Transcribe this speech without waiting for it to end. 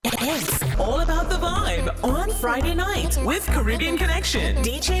It's all about the vibe on Friday night with Caribbean Connection.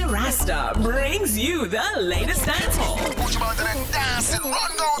 DJ Rasta brings you the latest dancehall.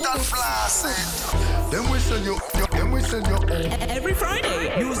 Every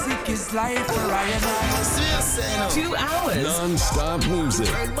Friday, music is life for Ryan. 2 hours non-stop music.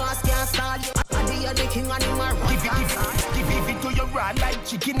 Give it to your rod like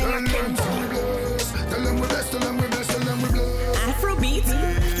chicken in a can. Afrobeat,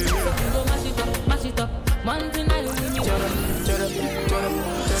 soca,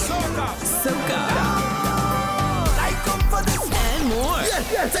 and more.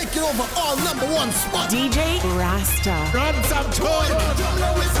 Yeah, take it over all number one spot. DJ Rasta. Run some toy.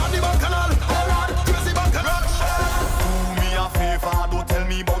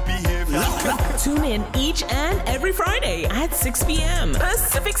 Tune in each and every Friday at 6 p.m.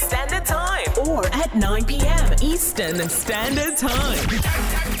 Pacific Standard Time or at 9 p.m. Eastern Standard Time.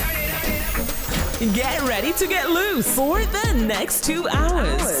 Get ready to get loose for the next 2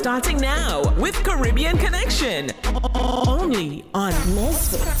 hours. Starting now with Caribbean Connection. Only on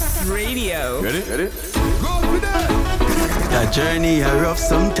MizFitz Radio. Ready? That journey a rough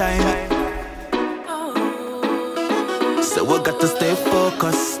sometime. So I got to stay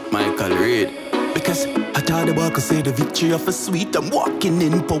focused, Michael Reed. Because I thought the ball could say the victory of a sweet. I'm walking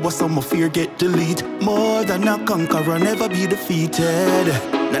in power, so my fear get delete. More than a conqueror, never be defeated.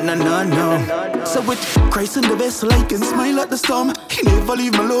 No. So with Christ in the vessel, I can smile at the storm. He never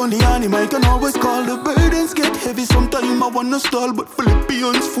leave me lonely, and I can always call. The burdens get heavy, sometimes I wanna stall. But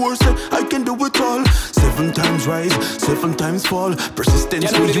Philippians 4 said I can do it all. 7 times rise, 7 times fall.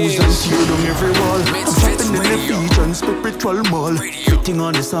 Persistence we use and tear down every wall. I'm trapping in the Ephesians spiritual mall. Fitting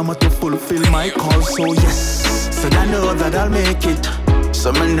on the summer to fulfill my call. So yes, so I know that I'll make it.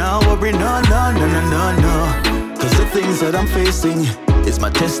 So me now worry, no. Cause the things that I'm facing is my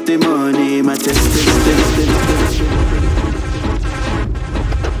testimony, my testimony.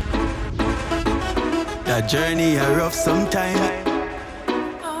 That journey a rough sometime.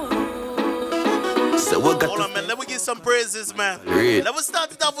 So I got hold on, man. Let me give some praises, man. Read. Let me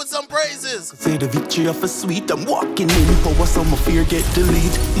start it off with some praises. Say the victory of a sweet. I'm walking in power, so my fear get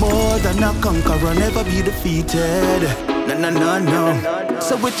delete. More than a conqueror, never be defeated. No.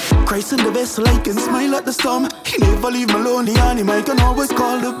 So with Christ in the vessel, I can smile at the storm. He never leave me lonely, and I can always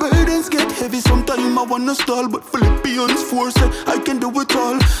call. The burdens get heavy, sometimes I wanna stall. But Philippians 4 said I can do it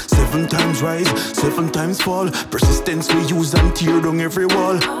all. 7 times rise, 7 times fall. Persistence we use and tear down every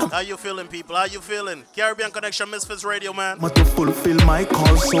wall. How you feeling, people? How you feeling? Caribbean Connection, MizFitz Radio, man. I'm to fulfill my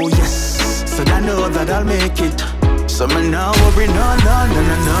call, so yes. So I know that I'll make it. So me now worry, no.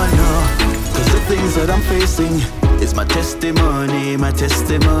 Cause the things that I'm facing is my testimony, my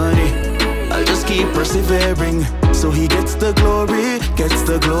testimony. I'll just keep persevering, so he gets the glory.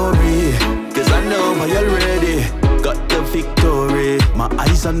 Cause I know I already got the victory. My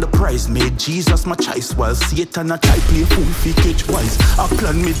eyes on the prize, made Jesus my choice. While Satan a try play fool fi catch wise. I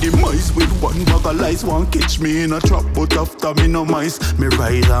plan me demise with one bag of lies. One catch me in a trap, but after me no mice. Me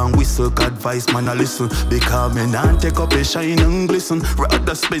ride and whistle, advice man I listen. Because me nah take up a shine and glisten.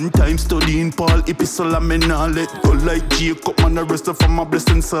 Rather spend time studying Paul epistle, and me nah let go like Jacob. Man the rest of my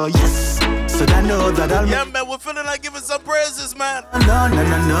blessings, so yes. So I know that I'll Yeah, man, we're feeling like giving some praises, man. No.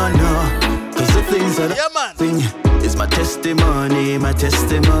 Cause the things that I sing is my testimony, my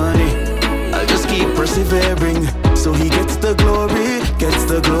testimony. I'll just keep persevering, so he gets the glory.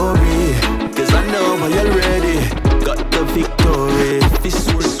 Cause I know I already got the victory.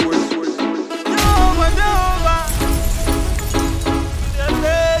 This was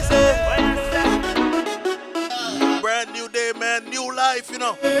Brand new day, man, new life, you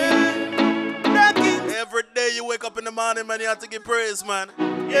know. Every day you wake up in the morning, man, you have to give praise, man.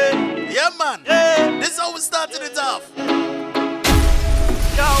 Yeah, man. This is how we started it off.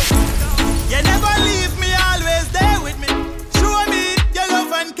 Yo, you never leave me, always there with me. Show me your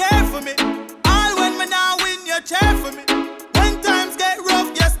love and care for me. All when me now win, you cheer for me. When times get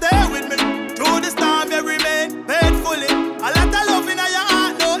rough, you stay with me. Through the storm, you remain faithfully. A lot of love in your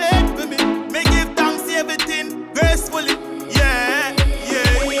heart, no hate for me. Me give thanks to everything gracefully. Yeah.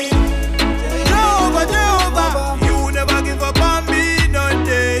 Jehovah, you never give up on me, no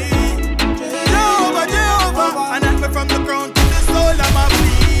day. Jehovah, and me from the crown to the sole of my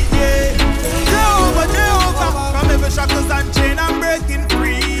feet, yeah. Jehovah, from every shackles and chain I'm breaking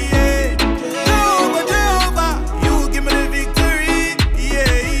free, yeah. Jehovah, you give me the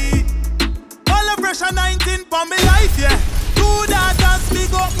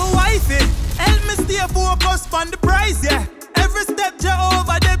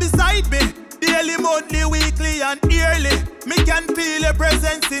and feel your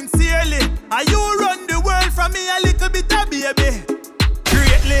presence sincerely. And you run the world from me a little bit of baby.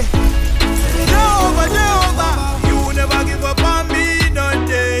 Greatly. Jehovah, Jehovah, you never give up on me no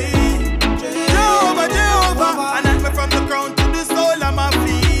day. Jehovah, Jehovah, and I'm from the crown to the sole of my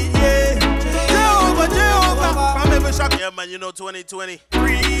feet, yeah. Jehovah, Jehovah, from every shock. Yeah, man, you know 2020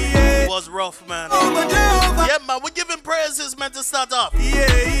 yeah. was rough, man. Jehovah, Jehovah. Yeah, man, we're giving praises, man, to start off. Yeah.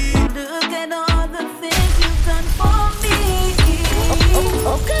 Look at all the things you've done for me.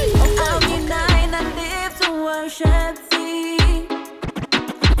 Okay. I'll be nine and live to worship thee.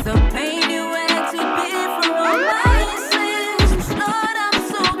 The pain you had to be for all my sins, Lord, I'm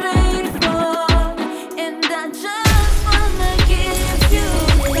so grateful, and I just wanna give you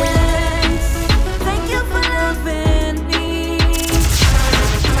thanks. Thank you for loving me.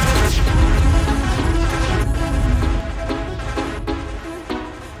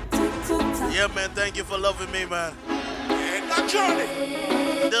 Yeah, man, thank you for loving me, man.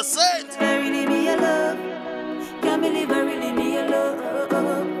 The saint. I really be your love. Can't believe I really be your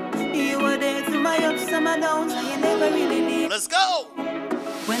love. You were there through my ups and my downs, and you never really leave. Let's go.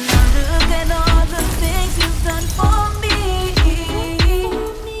 When I look at all the things you've done for me,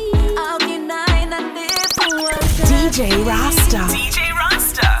 I'll deny and live to worship DJ Rasta. DJ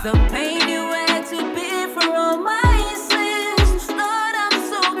Rasta. the pain you had to be for all my sins. Lord, I'm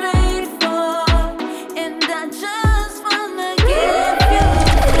so grateful, and I just wanna give you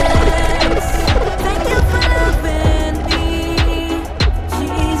thanks. Thank you for loving me,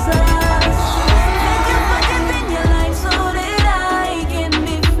 Jesus. Thank you for giving your life so that I can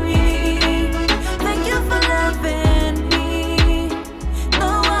be free. Thank you for loving me.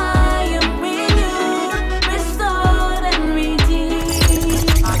 Now I am renewed, restored, and redeemed.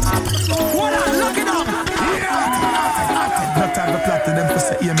 What I'm looking up. No time to plot to them for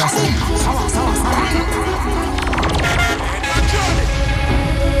say EMS.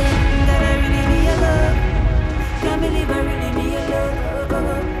 That I really be your love. Can't believe I really be your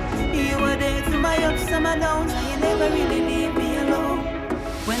love. You were there through my ups and my downs, and you never really leave me alone.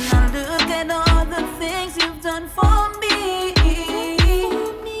 When I look at all the things you've done for me,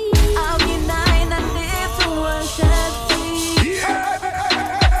 I'll be nine and live to worship thee.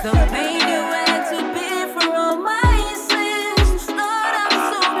 The pain you had to be for all my sins, Lord, I'm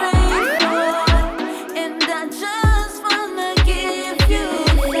so grateful, and I just wanna give you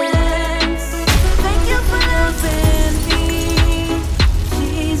thanks. Thank you for loving me,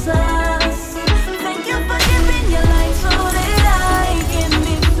 Jesus. Thank you for giving your life so that I can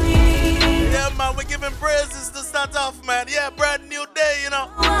be free. Yeah, man, we're giving praises to start off, man. Yeah, brand new day, you know.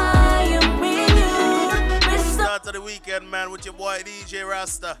 I am renewed, restored, Start of the weekend, man, with your boy DJ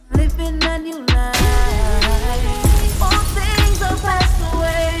Rasta. living a new life. All things are passed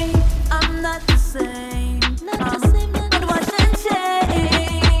away. I'm not the same. But what can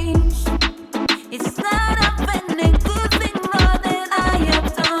change? It's not of any good thing, Lord, that I have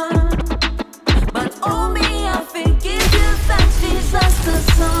done. But oh me, I forgive you, thanks Jesus the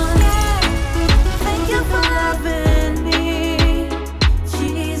Son. Thank you for loving me,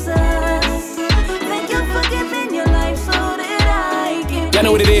 Jesus. Thank you for giving your life so that I can. Y'all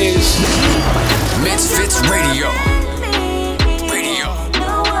know what it is. MizFitz Radio.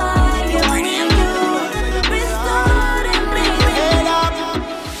 Radio.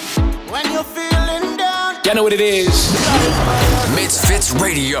 When you're feeling down, Y'all know what it is. MizFitz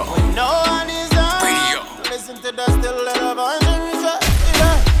Radio. no one is on. Radio. Listen to the still little voice in me say,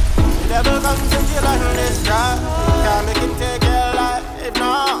 yeah. The devil comes to kill and destroy. Can't make him take your life,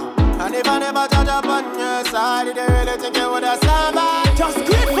 no. And if I never touch up on your side, they really think you would have survived. Just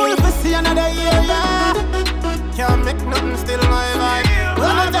grateful for see another year, yeah. Can't make nothing still my vibe. When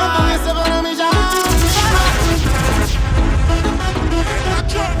I talk to myself on me,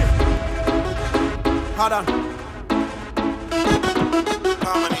 hold on.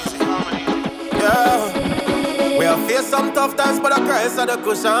 Harmony. Yeah. We have faced some tough times, but I Christ are the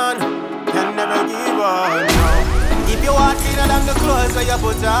cushion. Can never give up. No. Keep your heart cleaner than the clothes that you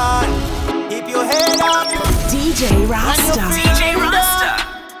put on. Keep your head up. DJ Rasta. DJ Rasta.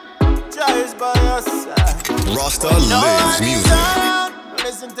 Just by your side. Rasta No lives one is music. around.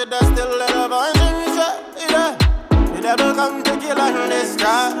 Listen to the still little voice in me say, yeah. The devil come to kill and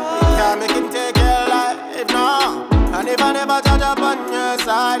destroy. Can't make him take your life, no. And if I never touch up on your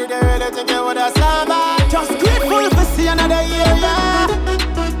side, they really think you would have survived. Just grateful for see another year, yeah.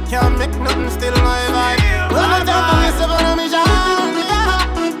 Can't make nothing still my vibe. When I talk to myself on a mission,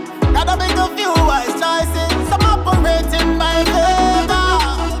 yeah. Gotta make a few wise choices. Some operating by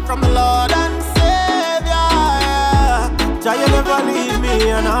favor from the Lord and Savior, yeah. Jah, you never leave me,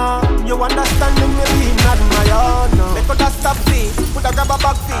 you know. You understand me, not my own, no. Make coulda stop feet, coulda grab a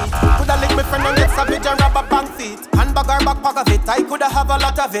back feet, coulda lick me friend and get savage and rob a bank feet. Handbag or backpack of it, I coulda have a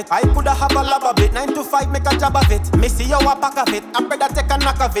lot of it, I coulda have a lob of it. 9 to 5 make a job of it. Me see you a pack of it, I better take a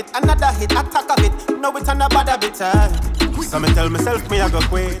knock of it, another hit, attack of it. Now it's on a bad habit. So me tell myself me I go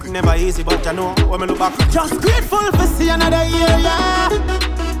quit. Never easy, but you know when me look back, just grateful for see another year. Yeah.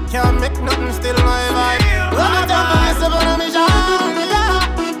 Can't make nothing still my vibe. Run it down for myself on a mission. Yeah.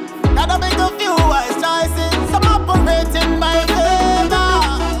 Gotta make a few wise choices. Some operating by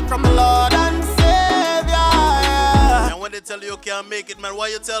favor from the Lord and Savior. Yeah. And when they tell you can't make it, man, why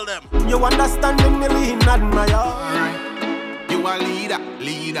you tell them? You understanding me, lean admire. Alright, you a leader.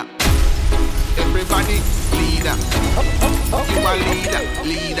 Everybody, leader. You a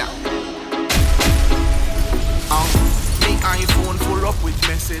leader. Me iPhone full up with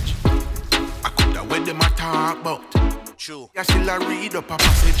message. I coulda what them a talk about. True. Yeah, she'll read up a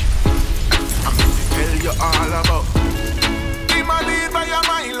passage. I'm gonna tell you all about. Him a lead by a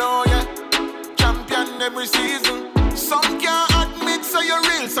mile, oh yeah. Champion every season. Some can't admit so you're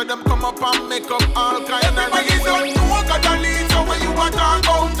real, so them come up and make up all kind of reasons. Everybody don't know got a lead, so where you a talk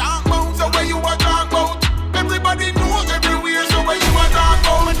about. So where you a talk about. Everybody know everywhere, so where you a talk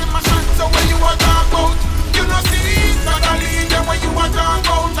about. When them a shot, so where you a talk about. You know see, got a lead, then where you a talk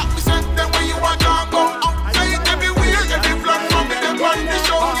about. Like me said, then where you a talk about. Say it everywhere, every platform, them on the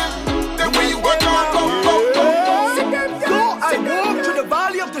show, yeah. Then where you a talk about. So I walk through the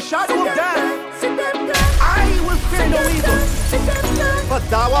valley of the shadow of death. I will fear no evil, but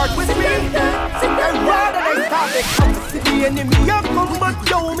thou art with me. And rather than stop it, come to see the enemy. You come, but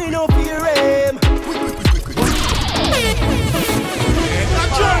don't me no fear him.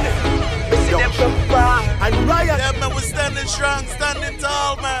 And riot. Yeah, man, we're standing strong, standing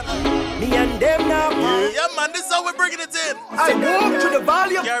tall, man. Me and them now. Yeah, man, this is how we're bringing it in. I walk through the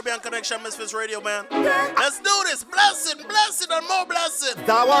valley of Caribbean Connection, MizFitz Radio, man. Let's do this. Blessing, and more blessing.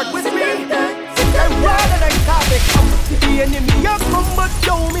 thou art with me. And rather than stop it, come to see the enemy. You come, but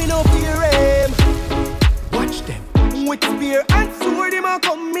don't me no fear him. Watch them. With spear and sword, him a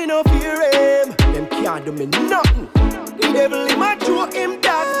come, me no fear him. Them can't do me nothing. The devil him a throw him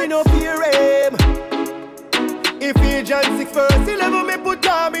down, me no fear him. Ephesians 6 verse 11, me put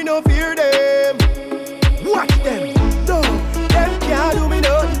on, me no fear them. Watch them, no, them can't do me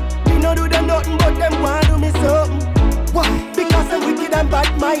nothing. Me no do them nothing, but them want do me something. Why? Because I'm wicked and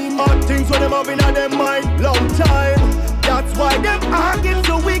bad mind. All things when them have in them mind, long time. That's why them arguing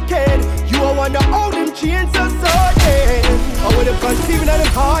so wicked. You a wonder how them chains are certain. Or when them conceiving in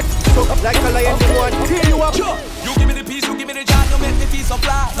them heart, so like a lion, they want to kill you up. You give me the peace, you give me the joy, you make me feel so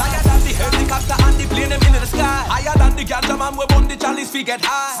fly. Higher than the helicopter and the plane them into the sky. Higher than the ganja man, we want the chalice, we get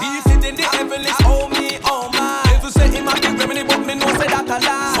high. See you sit in the heavenlies, oh me, oh my. If you say him a big remedy, but me know say that a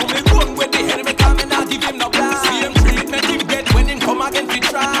lie. So me run with the enemy, come and I give him no blast. See him treatment, him get when him come again, we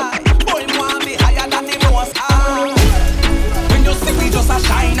try. Boy, him want me higher than the most high. When you see me just a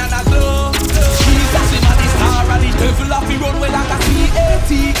shine and a glow. Jesus, him a the star and the devil off, he run with like a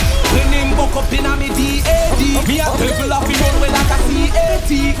C-A-T. When him buck up in a me D-A-D. Me a devil off, he run with like a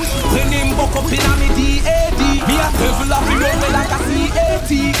C-A-T. When him buck up in a me D-A-D. Me a devil off, he run with like a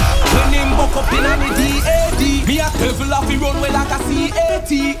C-A-T. When him buck up in a me D-A-D. Me a devil off, he run with like a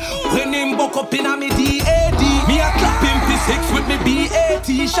C-A-T. When him buck up in a me D-A-D. Me a clap him P6 with me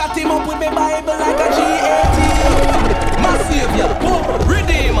B-A-T. Shot him up with me Bible like a G-A-T. My savior,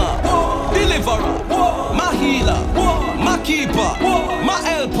 redeemer, deliverer, my healer, my keeper, my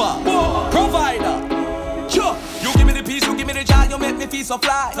helper, provider. Sure, you give me the peace, you give me the joy, you make me feel so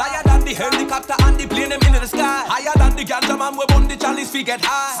fly. Flyer than the helicopter and the plane them into the sky. Higher than the ganja man, we want the chalice, we get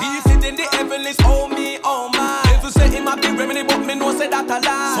high. See you sit in the heavenlies, oh me, oh my. If you say him a big remedy, but me know say that a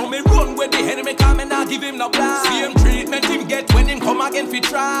lie. So me run with the enemy, come and I give him no blast. See him treatment, him get when him come again, we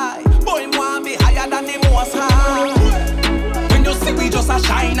try. Boy, him want me higher than the most high. When you see we just a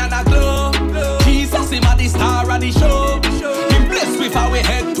shine and a glow. Jesus, him a the star of the show. Him blessed with our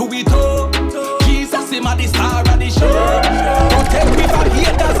head to we toe. Jesus, him a the star of the show. Protect me from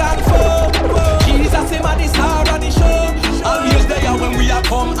haters and foe. Jesus, him a the star of the show. Always there when we are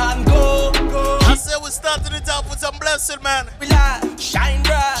come and go. I say we started it off with some blessing, man. We like shine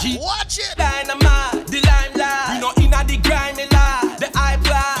bright. Watch it. Dynamite, the limelight. We know inna the grimy light. The eye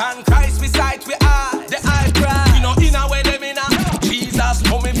blind. Can Christ beside we are. The eye bright. We know inna where them inna. Jesus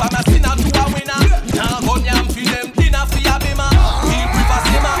coming from a sinner to a winner. Now gun yam for them dinner for ya bima. Keep river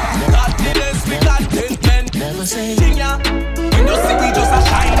simmer. God did us with contentment. Never say thing ya. When you see we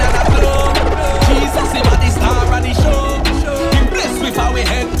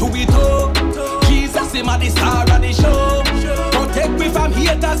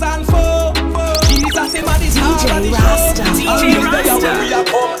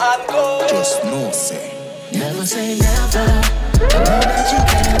and go. Just know, say. Never say never. I know that you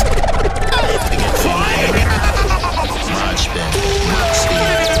can. March Ben, Max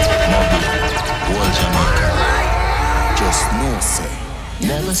Steve, Moby, Whole Jamaica. Just know, say.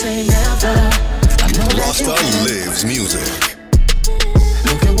 Never say never. I know that you can. Lives music.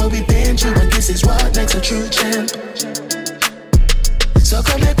 Look at what we've been through, and this is what makes a true champ. So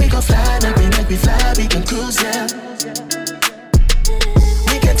come make me go fly, make me fly, we can cruise, yeah.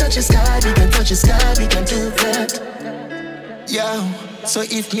 We can touch the sky, we can touch the sky, we can do that. Yeah, so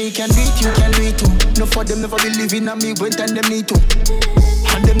if me can beat, you can beat too. No for them never believe in me when time them need to.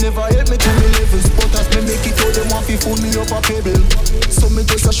 And them never help me to me levels. But as me make it out, them want to fool me up a pebble. So me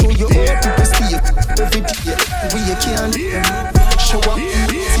just a show you how people stay. Every day, we you can't show up.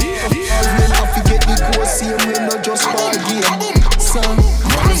 All men have to get the goal, see we not just ball game. So,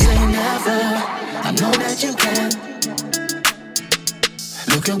 never say never, I know that you can.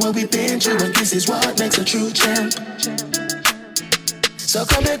 Look at what we've been through, and this is what makes a true champ. So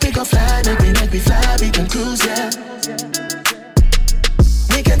come make me go fly, make me fly, we can cruise, yeah.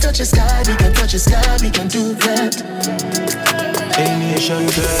 We can touch the sky, we can touch the sky, we can do that. Hey nation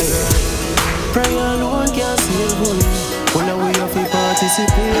girl, pray alone can't save us. When are we have to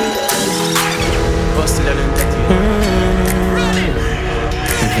participate? Busted and entertained.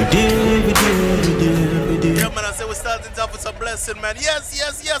 Every day. Yeah, man, I say we're starting off with some blessing, man. Yes.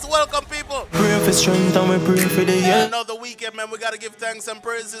 Welcome, people. Pray for strength and we pray for the year. Another weekend, man. We gotta give thanks and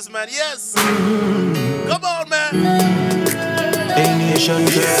praises, man. Yes. Come on, man. Hey nation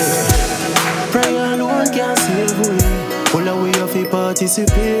girl, pray alone can't save us. When are we have to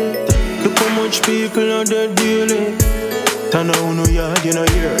participate? Look how much people are dead daily. Turn around no yard, you know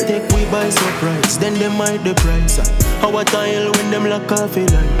here. Take we by surprise, then them hide the price. Our tile when them lock off a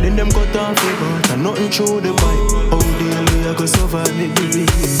line, then them cut off a bar, and nothing through the pipe. How daily I go survive it.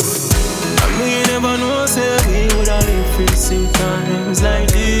 And we never know, say we woulda live free, see times like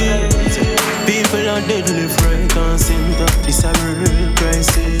this. People are dead left, right and center. This a real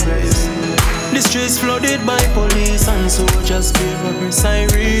crisis. The streets flooded by police and soldiers, paper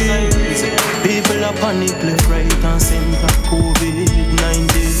sirens. People are panic left, right and center. COVID-19.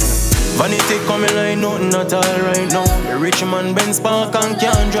 Vanity coming like nothing at all right now. The rich man Benz park and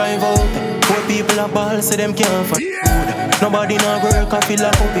can't drive out. Poor people are ball, say them can't find food. Nobody not work and feel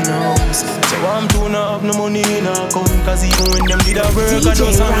like up in a house. So I'm too not have no money in a account. Cause even when them did a work, I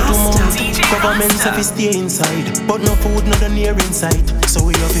just have to mount. Government say fi stay inside, but no food, no near inside. So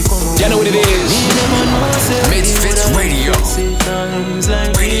we have to come out. You know what it is? MizFitz Radio.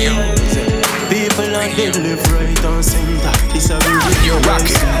 People are dead left, right and center. This a real You're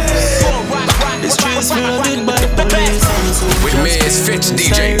rocking the streets flooded by police and soldiers with MizFitz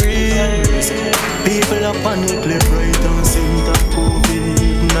DJ. People are panic left, right and center.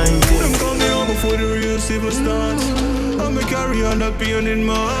 COVID-19. Them call me over for the real civil stance. I'm a carry on that pain in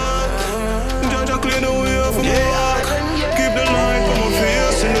my heart. Judge, I clean the way off of my heart. Keep the light from my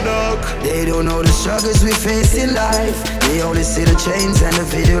face in the dark. They don't know the struggles we face in life. They only see the chains and the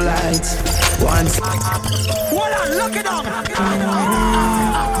video lights. Once. What on, look it up. Not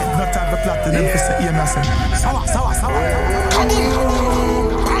have the platinum for say innocent.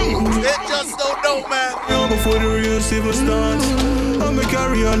 They just don't know, man. Before the real civil stance, I'm a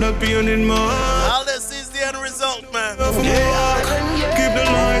carry on that pain in my heart. All this is the end result, man. Keep the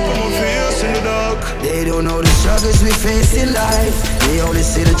light from my face in the dark. They don't know the struggles we face in life. They only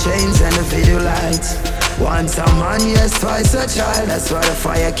see the chains and the video lights. Once a man, yes, twice a child. That's why the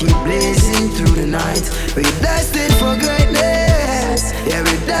fire keep blazing through the night. We're destined for greatness. Yeah,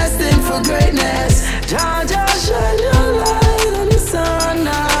 we're destined for greatness. Jah, shine your light on the sun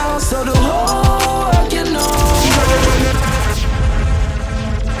now, so the whole world can know.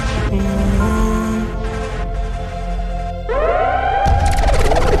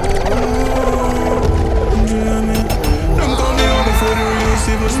 Them call me over for the real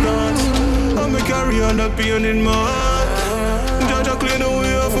civil stance. I'm a carry on that pain in my heart. Judge, I clean the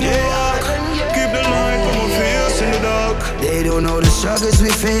way off of my heart. Keep the light from my face in the dark. They don't know the struggles we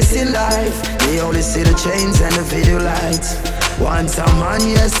face in life. They only see the chains and the video lights. Once a man,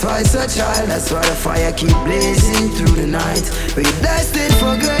 yes, twice a child. That's why the fire keep blazing through the night. We're destined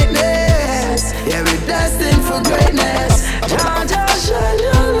for greatness. Yeah, we're destined for greatness. Jah, shine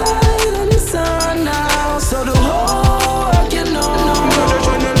your light on the sun now, so the whole world can know. Jah,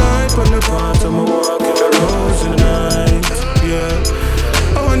 shine the light on the path of my walk in the roads in the night.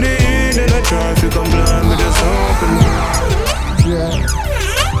 Yeah, I want the heat and I try to come blind with this open. Yeah,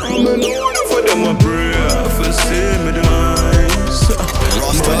 I'm an order for them a prayer for see me the eyes.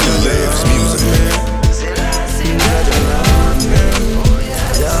 Rasta lives music.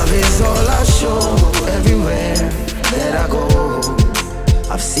 Love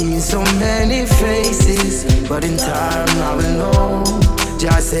but in time I will know.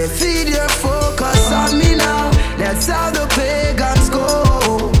 Just say feed your focus on me now. That's how the pagans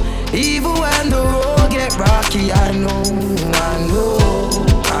go. Even when the road get rocky, I know.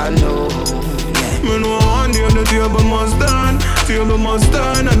 Me know one day the table must turn, table must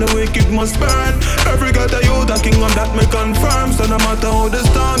turn, and the wicked must burn. Every God a youth a kingdom that me confirm. So no matter how the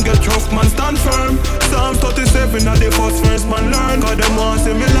storm get rough, man stand firm. Psalms 37 at the first verse man learn. Cause them want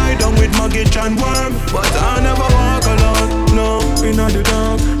see me lie down with maggot and worm. But I never walk alone, no, inna the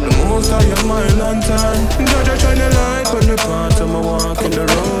dark. The most I am my lantern. Judge a shine the light on the path of my walk in the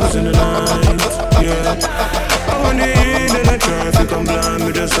roads in the night. Yeah, I wanna eat in the traffic, I'm blind,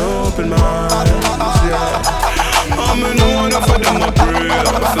 me just open my eyes. Yeah, I'm in one for them I pray, I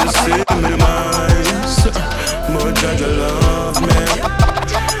feel sick in the minds. But Judge love me,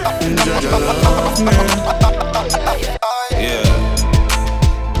 Judge love me. Yeah.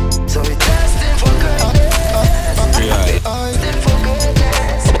 So we testing for greatness. Testing for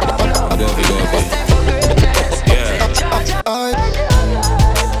greatness. Testing for greatness. Yeah.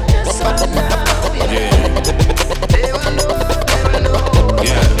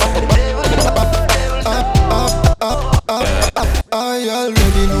 I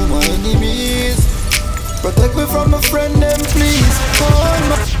already know my enemies. Protect me from a friend, them please.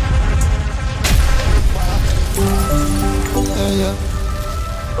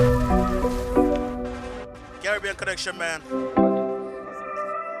 Caribbean Connection, man.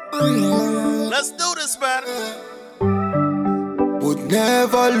 Let's do this, man. Would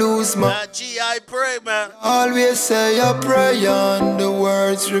never lose my G, I pray, man. Always say a prayer and the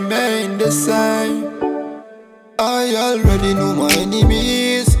words remain the same. I already know my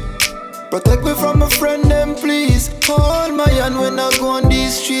enemies. Protect me from a friend, them please. Hold my hand when I go on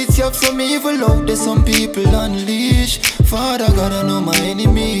these streets. You have some evil out there, some people unleash. Father God, I know my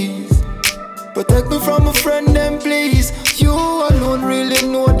enemies. Protect me from a friend, them please. You alone really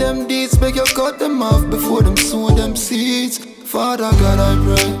know them deeds. Make you cut them off before them sow them seeds. Father God, I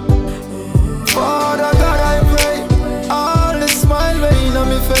pray. Father God, I pray. All the smile rain on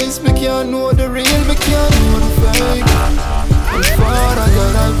my face. Me can't know the real, me can't know the fake. And Father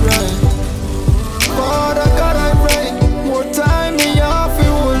God, I pray. Father God, I pray. More time me off,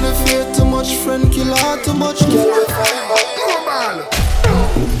 you hold the faith. Too much friend killer, too much killer.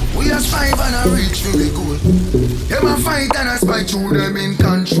 We are strive and I reach for the goal. Them a fight and I spy through them in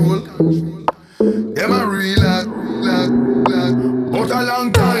control. Them a real lad. But a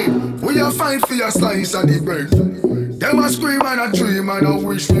long time, we a fight for your slice of the bread. Them a scream and a dream and a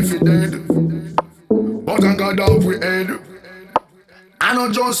wish me fi dead. But I got out we head. I know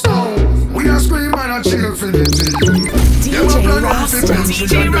just now, we a scream and a cheer for the team. Them a plan out fi bench and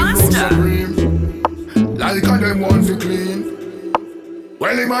them rose supreme. Like a them want fi clean.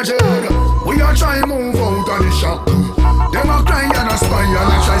 Well imagine, we a try move out of the shop. Them a cry and a spy and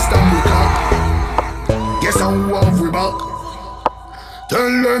a try stand the clock. Guess how who have we back? Tell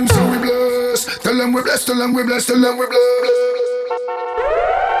them so we bless. Tell them we bless, tell them we bless, tell them we bless.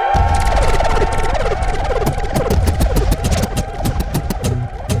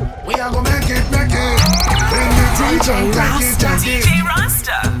 We are gonna make it. DJ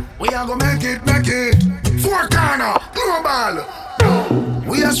Rasta. We are gonna make it. Four corner, global.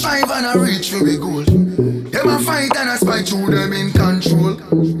 We are strive and a reach for the goal. Them a fight and a spy through them in control.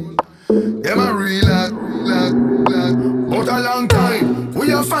 Them a real lad. But a long time,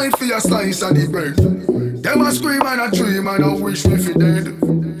 we a fight for your slice of the bread. Them a scream and a dream and a wish me fi dead.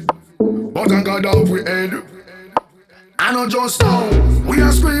 But I got out we head. I know just now, we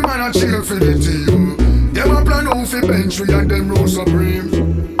a scream and a cheer for the team. Them a plan out fi bench we and them rose supreme.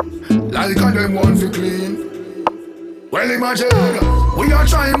 Like a them want fi clean. Well imagine, we a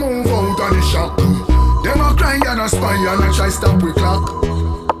try move out of the shop. Them a cry and a spy and a try stop we clock.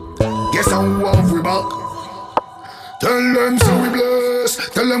 Guess how who have we back? Tell them so we bless.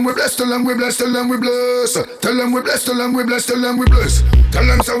 Tell them we bless, tell them we bless, tell them we bless. Tell them we bless, tell them we bless, tell them we bless. Tell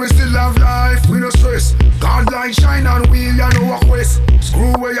them so we still have life, we no stress. God light shine on we and no quest.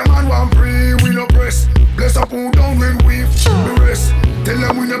 Screw where your man want pray, we no press. Bless up who down when we the rest. Tell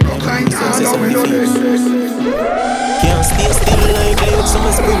them we no block line down and we no less. Can't stay still like blade, so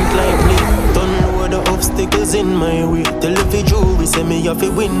I sprint like blade. Don't know the obstacles in my way. Tell if you Joe, we say me have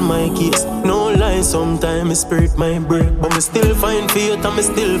to win my case. No lie, sometimes my spirit might break, but me still find faith and me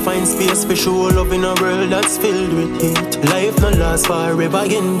still find space for show love in a world that's filled with hate. Life no lasts forever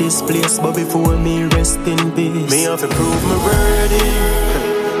in this place, but before me rest in peace, me have to prove me worthy.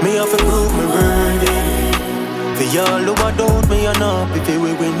 Me have to prove me worthy. For y'all who a doubt me and up, if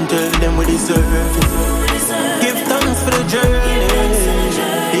we win, tell them we deserve it. Give thanks for the journey.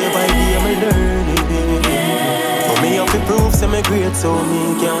 Day by day I'm learning. so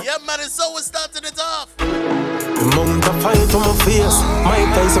me can. Yeah, man, it's so we're starting it off. The mount of fight on my face, Mike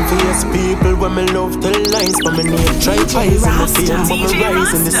Tyson face. People when me love tell lies, but me name try eyes in my fame, but me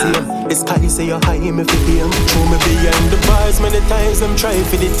rise in the same. The sky say you high me for fame. Throw me behind the bars many times. Them try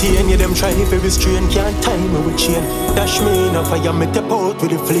for the teen, yeah them try for restrain. Can't tie me with chain. Dash me in a fire, me tap out with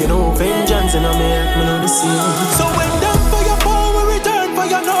the flame. No vengeance in a me heart, me know the same. So when them fire power return for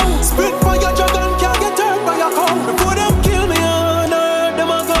your now, spit for your dragon can't get turned by your cow. Before them kill me on earth, them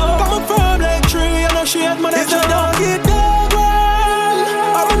a go. Come a firm like tree and a shade man. If you don't get that well,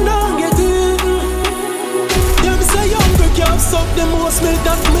 I'm not getting. Them say younger can't suck the most milk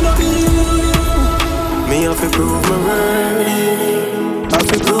that me no believe. Me have to prove me worthy. Have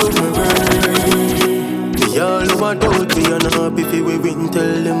to prove me worthy. Me all know I doubt we are not happy if we win.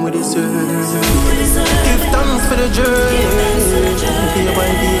 Tell them we deserve. Give thanks for the journey. Day by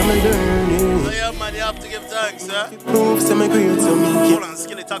day I'm learning. So yeah, man, you have to give thanks, huh? Prove some great so me. Hold on,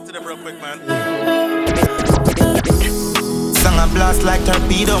 Skinny, talk to them real quick, man. Song a blast like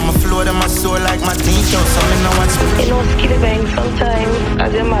torpedo, my flow to my soul like my teacher. So me know what's. You know, Skinny Bang, sometimes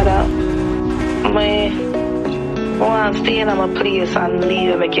as your mother, my want to stay in my place and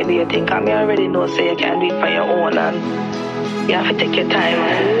leave and make you do your thing. Cause me already know say you can do it for your own and you have to take your time.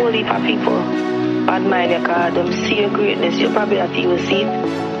 A whole heap of people bad mind you cause them see your greatness. You probably not even see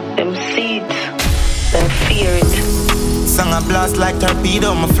it. Them see it, them fear it. Song a blast like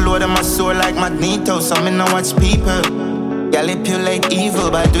torpedo, my flow to my soul like magneto. So me know watch people manipulate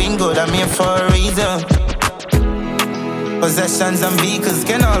evil by doing good. I'm here for a reason. Possessions and vehicles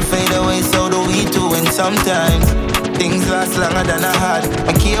can all fade away, so do we too. And sometimes things last longer than I had.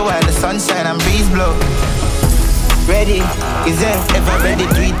 I care while the sunshine and breeze blow. Ready, is there ever ready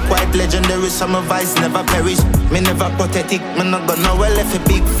to eat? Quite legendary, summer vice never perish. Me never pathetic, me not got nowhere left for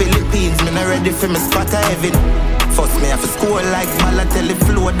big Philippines. Me not ready for me spot of heaven. First me have to score like Malateli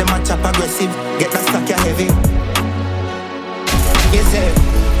flow. Them a chop aggressive, get that stack ya heavy. Is there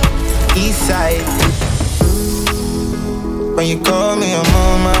east side? When you call me, I'm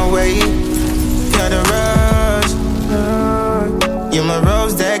on my way. Got a rush. You're my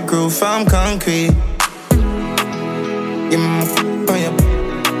rose that grew from concrete. You're my, oh yeah.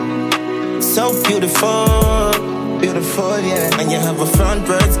 So beautiful, beautiful, yeah. And you have a front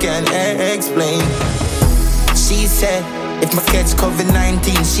words can't explain. She said, if my catch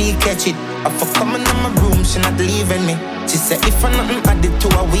COVID-19, she catch it. If I come in my room, she not leaving me. She said, if I nothing added to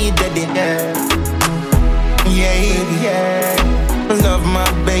her, we did it, yeah. Yeah, yeah, love my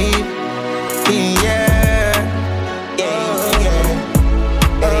baby, yeah, yeah,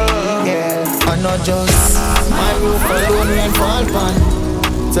 yeah, yeah. I know just my roof alone and fall pan.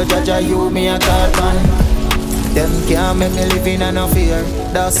 So Jaja, you me a call pan. Them can't make me live in no fear.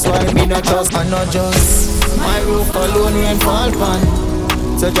 That's why me not trust. I know just my roof alone and fall pan.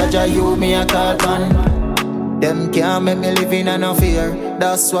 So Jaja, you me a call pan. Them can't make me live in no fear.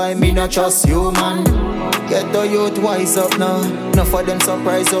 That's why me not trust you, man. Get the youth wise up now. Enough of them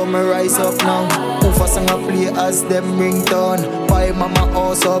surprise how me rise up now. Who for song a play as them ringtone. Buy mama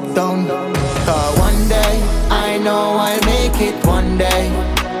house up down. Cause one day I know I'll make it one day.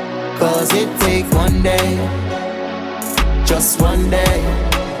 Cause it take one day. Just one day.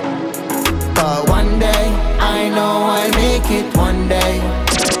 Cause one day I know I'll make it one day.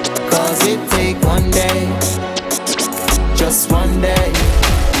 Cause it take one day. Just one day.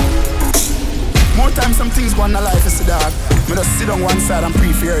 More time some things go on in life is the dog. Me just sit on one side and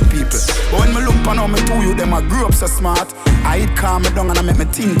pre-feared people. But when me look on how me two you, them I grew up so smart. I eat calm me down and I make me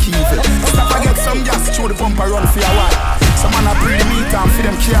think evil. Stop I get some gas through the pump and run for a while. Some man a bring the meat and feed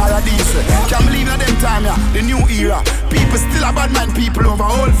them car a diesel. Can't believe in them time, yeah, the new era. People still a bad mind people over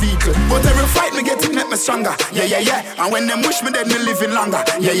old vehicle. But every fight me get it make me stronger. Yeah, yeah, yeah. And when them wish me dead, me living longer.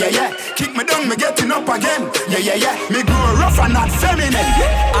 Yeah, yeah, yeah. Kick me down, me getting up again. Yeah, yeah, yeah. Me grow rough and not feminine.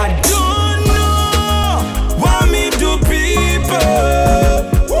 I don't know why me do people.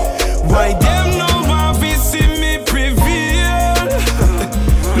 Why them no want to see me prevail?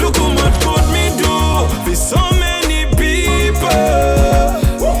 Look how much good me do for so many people.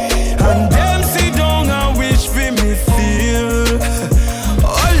 And them sit down and wish for me feel.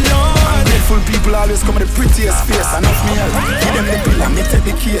 Oh Lord. Ungrateful people always come with the prettiest face. And if me help, give them the pill and me take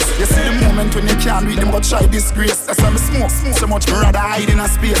the case. You see the moment when you can't read them but try disgrace. That's why me smoke so much me rather hide in a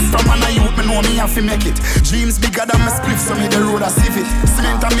space. From when I youth me know me have to make it. Dreams bigger than my spliff so me the road a civic.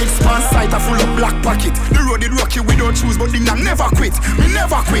 Cement and mix pan sight a full of black pocket. The road it rocky without shoes but thing I never quit. Me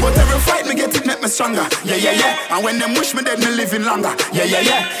never quit. But every fight me get it make me stronger. Yeah, yeah, yeah. And when them wish me dead me living longer. Yeah, yeah,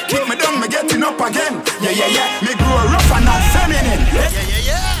 yeah. Kick me down me getting up again. Yeah, yeah, yeah. Me grow rough and not feminine. Yeah, yeah,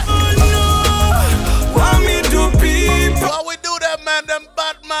 yeah. Why me do people? What we do that, man? and them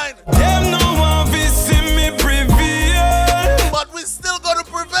bad mind. Them no want to see me prevail, but we still gonna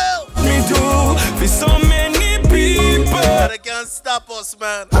prevail. Me do for so many people, but they can't stop us,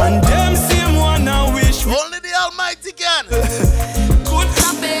 man. And them same one I wish only the Almighty can. Could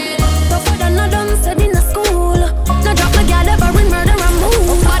stop it. Tougher than a dumb study in a school. No drop my girl ever in murder and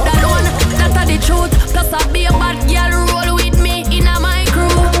move. But alone, that's the truth. Plus I be a bad girl, roll with me in a my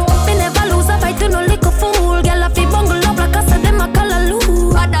crew. Me never lose a fight to no little fool. Girl I feel bungle up like I said them a call a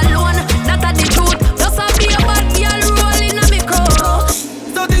loo. But alone, that's the truth. Plus I be a bad girl, roll in a me crew.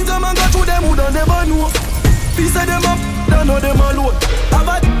 So things a man go through them who don't never know. Piece of them up, don't know them alone. Have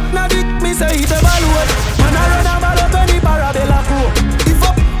a na dick, me say it ever load. Man I run a ball up any parabella crew. If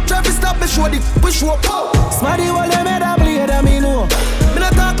up, traffic stop me show the push up. Smarty while they made a play them me know. Me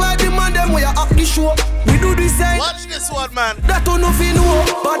not talk like the man them where you up the show. We do this same. Watch this one, man. That don't know if you know.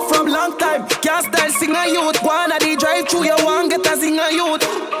 But from long time, can't style sing a youth. Wanna the drive through you want get a sing a youth.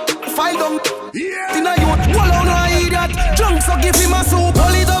 File down, in a youth. Wall on no idiot. Drunk so give him a soup.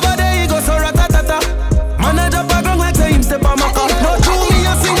 Hold it over there, he go so ratatata. Man a jump a ground like say him step on my car. No true me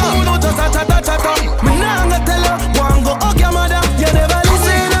a sing a no just a chata. Me nah gonna tell you, one go hug your mother. You never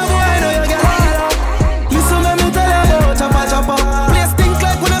listen, a boy know you get harder. Listen when me tell you, choppa. Place think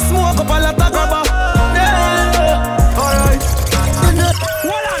like when I smoke up a lot of grabber. Yeah, alright.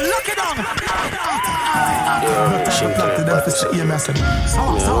 Hold on, lock it down. You understand?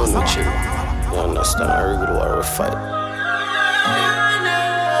 I really want to fight.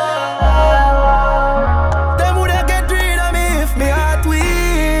 Them woulda get rid of me if me heart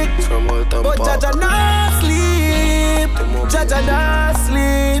weak. But Jaja not sleep. Jaja not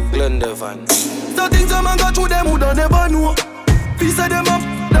sleep. Glendevan. So things a man go through them who don't never know. Piece of them up,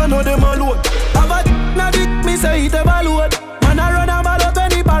 don't know them alone. Have a na dick, me say it ever load. Man I run a ball up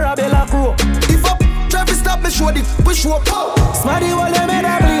any parabella crew. If up, traffic stop me show the push up. Smarty while they made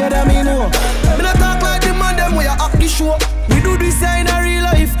a play them me know. Me not talk like the man them where you up the show. We do this in a real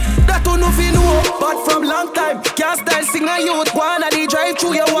life. That don't know if you know. But from long time, can't style sing a youth. Wanna the drive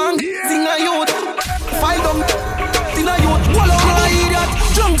through your one, sing a youth. File them, sing a youth. Wall on no idiot.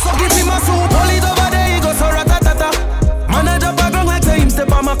 Drunk so give him a soup. Hold it over there, he go so ratatata. Man a jump a ground like say him step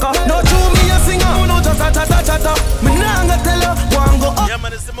on my car. No true me a singer, no just a chata. Me nah gonna tell you, one go up. Yeah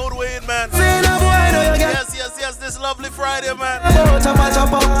man, it's the mood we're in, man. Say no boy, no you get. Yes, this lovely Friday, man.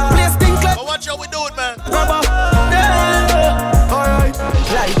 Choppa. Place think like. But watch how we do it, man. Rubber, yeah. Alright.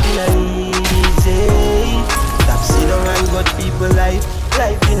 Life in a easy. Stop sit down and got people life.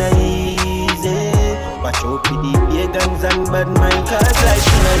 Life in a easy. Watch out with the pagans and bad mind. Cause life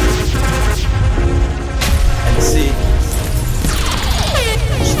in a easy. And see.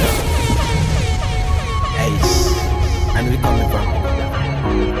 Ice. And we coming from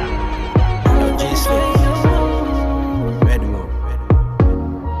no G-Swift. Red moon.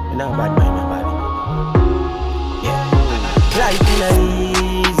 You know bad mind my body. Yeah. Life in a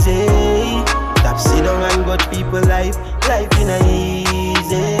easy. Stop sit down and watch people life. Life in a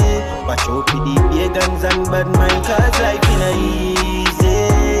easy. Watch out with the pagans and bad mind. Cause life in a easy.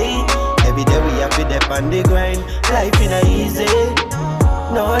 Every day we have to dip on the grind. Life in a easy.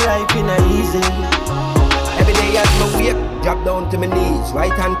 No life in a easy. Every day as me wake, drop down to my knees,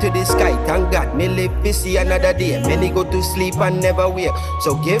 right hand to the sky. Thank God, me live to see another day. Many go to sleep and never wake.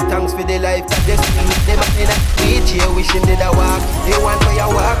 So give thanks for the life that just leave. Them in a wheelchair, wishing did I walk. The one way I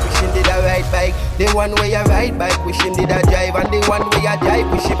walk, wishing did I ride bike. The one way I ride bike, wishing did I drive. And the one way I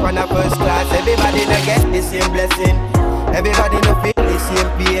drive, wish it on a first class. Everybody not get the same blessing. Everybody no feel the same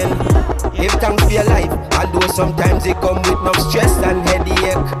pain. Give thanks for your life, although sometimes it come with no stress and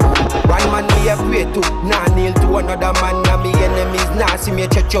headache. One man me a pray to, nah kneel to another man. Now me enemies nah see me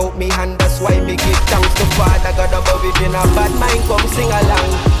church out me hand. That's why me give thanks to Father God above it. In a bad mind come sing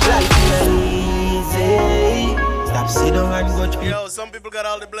along. Life is easy. Stop sit down and watch people. Yo, some people got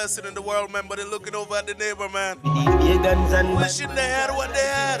all the blessing in the world, man, but they're looking over at the neighbor, man. Wishing they had what they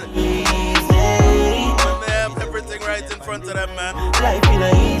had. When they have everything right in front of them, man. Life in a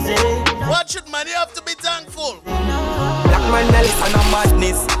easy. Watch it, man, you have to be thankful. Black man malice and a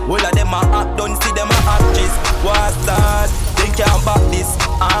madness. All of them a act, don't see them a actress. What's that? They can't back this.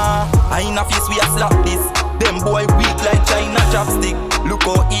 I in a face we a slap this. Them boy weak like China chopstick. Look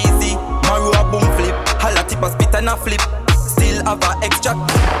how easy, Mario a boom flip. Holla tip a spit and a flip. Still have a extra.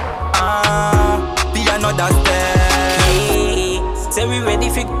 Be another step. Yeah, say we ready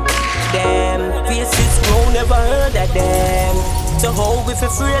for them. Faces grown, never heard of them. So how we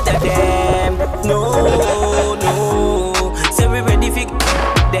afraid of them? No. Say we ready for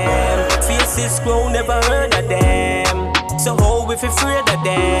them. Faces grown, never heard of them. So how we afraid of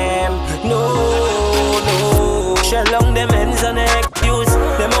them? No. Shell long them ends and the excuse.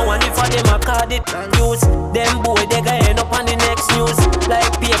 Them a want it for them a card it use. Them boy they ga end up on the next news.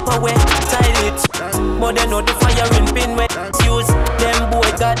 Like paper wet, tie it. But they know the firing pin wet use. Them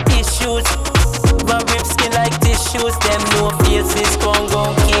boy got issues. But rip skin like tissues. Them no faces gon'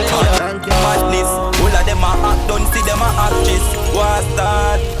 kill you. Madness, all of them a act, don't see them a actress. What's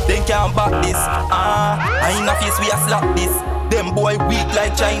that? They can't back this. I in a face we a slap this. Them boy weak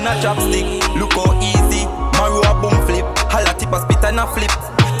like China chopstick. Look how easy, Mario a boom flip. Holla tip a spit and a flip.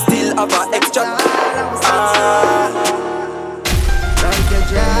 Still have a extra. Thank you,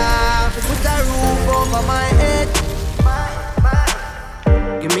 Jah, for put a roof over my head.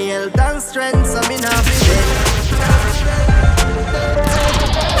 Give me health and strength, so me not be dead.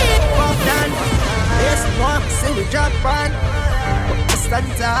 Fuck done, yes, walk, see we drop on. We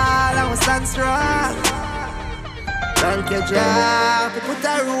stand tall and we stand strong. Thank you, Jah, for put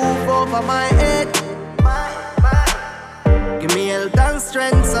a roof over my head. Give me health and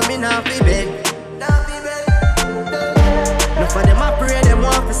strength, so me not be bed. No for them I pray, them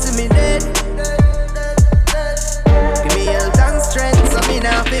want to see me dead. Give me health and strength, so me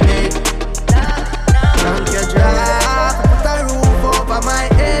not be bed. Thank you, Jah, for put a roof over my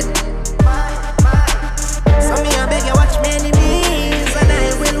head. So me I beg you watch my enemies, and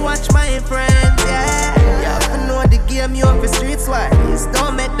I will watch my friends, yeah. You have to know the game, you have the streets wise.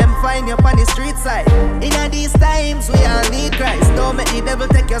 Don't make them find you on the street side. In these times, we all need Christ. Don't make the devil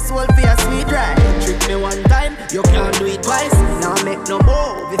take your soul for your sweet ride. Trick me one time, you can't do it twice. Now make no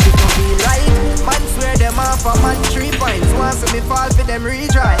move if it don't feel right. Man swear them off a man 3 points. Once me fall for them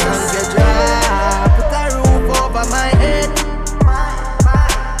retry. Thank you, Jah, put a roof over my head.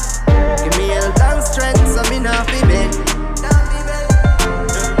 Give me health and strength, so me not be bed.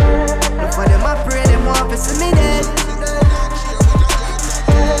 Look for them I pray, them want to see me dead.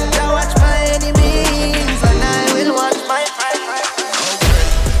 Now watch my enemies, and I will watch my friends. Okay,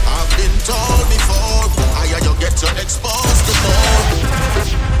 I've been told before, you get to exposed to more.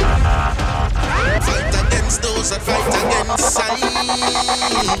 Fight against those that fight against sight.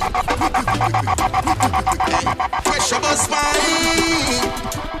 Pressure bust mine.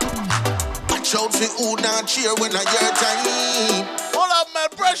 Watch out for who not cheer when I hear time. Hold up, man.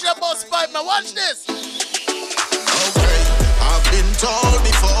 Pressure bust pipe, man. Watch this. Okay, I've been told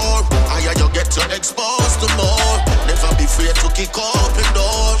before, you get to exposed to more. Never be afraid to kick open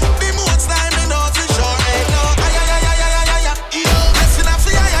doors. Be more time in off for sure. Hey, no, listen up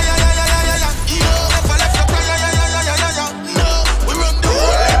for never left the prayer. No, we run the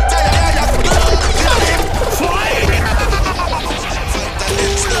whole entire.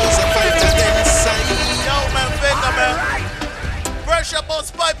 Fight against sight. Yo, man, Faker, man. Pressure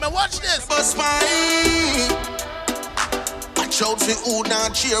bust pipe, man. Watch this. Bust mine. Watch out for who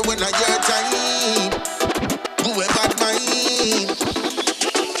not cheer when I hear time. Whoever mine.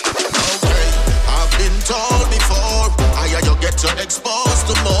 Okay, I've been told before, you get to exposed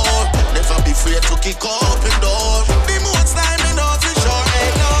to more. Never be afraid to kick open doors. Be more time in off for sure.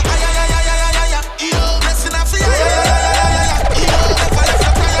 Hey, no, listen up for never left the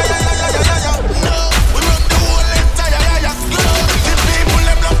prayer. No, we run the whole entire. The people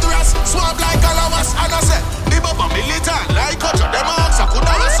them love to us, swab like all of us. And I say, live up a militant like culture. Them arms I could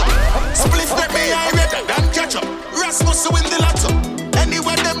have some. Split make me I ready than catch up. Rasmus win the lotto.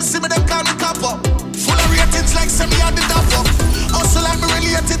 Anywhere them see me, them call me cop up. Full of ratings like semi on the top up. Also like me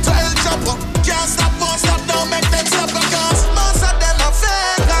related to El Chapo. Can't stop, won't stop, don't make them stop. Because most of them are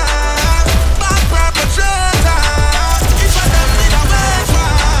fakers, bad perpetrators. If I don't need a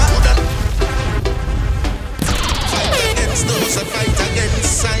waiver, fight against those that fight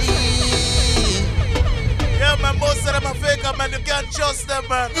against sight. Yeah, man, most of them are faker, man. You can't trust them,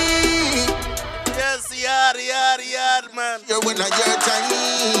 man. Yes, yard, man. Yeah, when I hear time.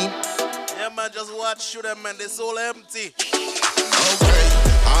 Yeah, man, just watch shoot them, man. They so empty. Okay,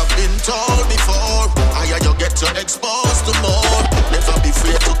 I've been told before, you get to exposed to more. Never be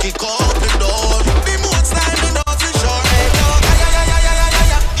afraid to kick open doors. Be more time in off for sure. Hey, no,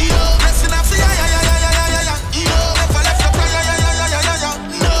 listen up for never left the prayer.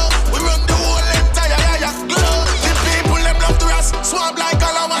 No, we run the whole entire. The people them love to us, swab like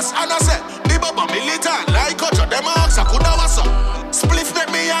all of us. And I say, live up a militant like culture. Them arms I could have some. Spliff make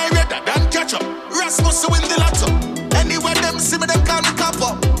me I ready than catch up. Rasmus win the lotto. Anywhere them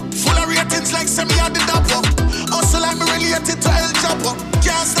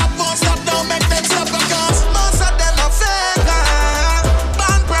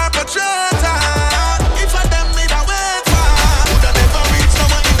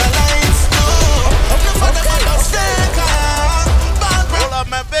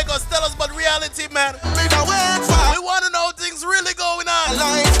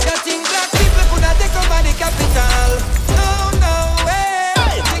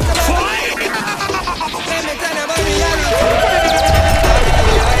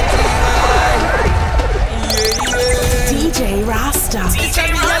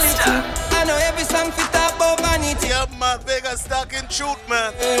talking truth, man.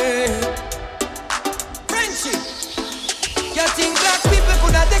 Friendship. You think black people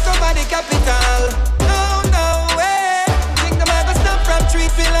could have take over the capital? No, no way. Think the man go stop from treat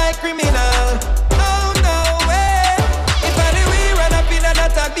me like criminal? No, no way. If I the way run up in that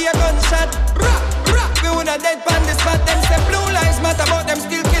I be a gunshot. We woulda dead on the spot. Them say blue lives matter, but them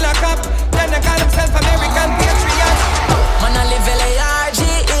still kill a cop. Then they call themselves American patriots. Man I live LARGE.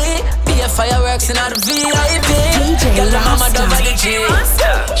 Be a fireworks in the VIP. Girl the mama done by the G.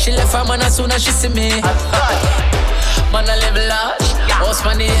 She left her man as soon as she see me. Man I live large, house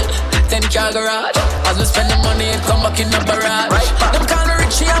on the hill, 10-car garage. As we spend the money, come back in the barrage. Them call me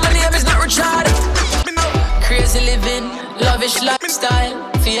Richie and my name is not Richard. Crazy living, lavish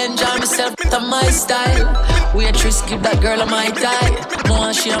lifestyle. Fi enjoy myself, that's my style. Waitress, give that girl a my tie.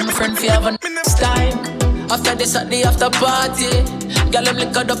 More she and my friend fi have a next time. After this at the after party, girl I'm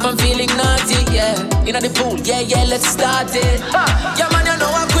liquored up and feeling naughty, yeah. Inna the pool, yeah, yeah, let's start it. Yeah man, you know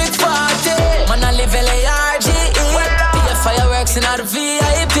I quick party. Man I live LARGE. Fireworks in the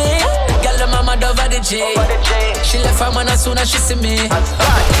VIP. Girl, the mama over the G. She left her man as soon as she see me.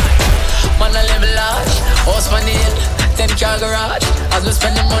 Man, I live large, house on the hill, 10-car garage. As we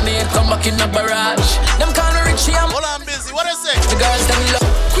spend the money, come back in the barrage. Them call me Richie. Hold on, busy. What I say? The girls them love.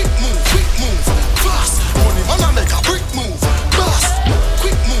 Quick move, fast. Money man I make a brick move, fast.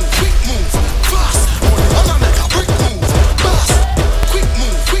 Quick move, fast. Money man I make a brick move, fast. Quick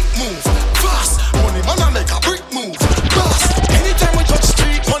move, fast. Money man I make a brick move. Anytime we touch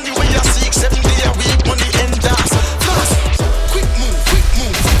street, money we are seek 7 days a week, money end dance. Fast, quick move,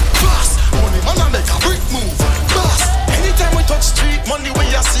 fast. Money man I make a brick move, fast. Anytime we touch street, money we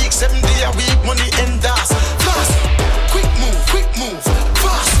are seek 7 days a week, money end dance. Fast, quick move,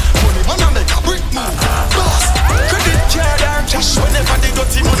 fast. Money man I make a brick move, fast. Credit card and cash whenever the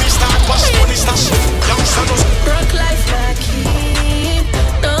dirty money start, wash money stash. Youngster just broke life like keep.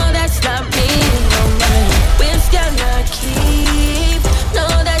 No, that's not me. No mind. Wins cannot keep. No,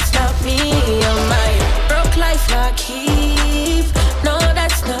 that's not me. Oh my. Broke life not keep. No,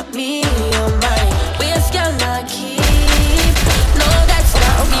 that's not me. Oh my. Wins cannot keep. No, that's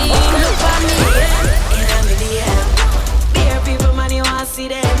not me. Look at me. In a medium. Beer people money want to see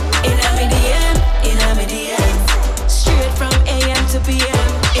them. In a medium. In a medium. Straight from AM to PM.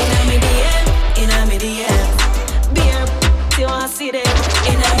 In a medium. In a medium. Beer you want to see them.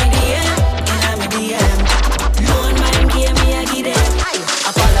 In a medium. In a medium. Don't mind give me a give them.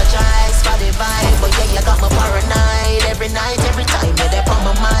 Apologize for the vibe, but yeah, you got me paranoid. Every night, every time, you're there on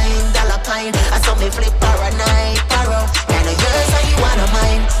my mind. Dollar kind, I saw me flip paranoid. Paro, kind of yours, how you wanna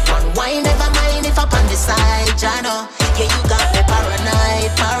mine. One wine, never mind if I'm on the side, Jano. Yeah, you got me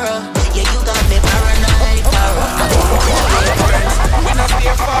paranoid, paro. Yeah, you got me paranoid, paro. We not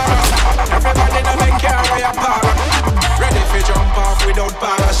stay far. Everybody know they carry a para. Ready for jump off without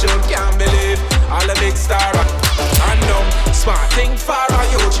parachute. Can't believe all the big star. Random, smart, think far.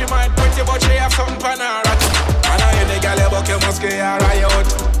 You, she might pretty, but she have some panara. And I hear the gal about you must get her out.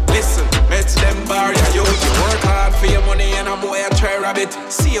 Listen, let's them bar ya you. You work hard for your money and a boy a try rabbit.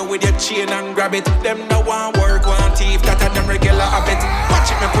 See you with your chain and grab it. Them no want work, want thief, that a them regular habit.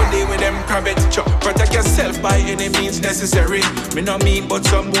 Watch it, me put it with them crab it. Protect yourself by any means necessary. Me no mean, but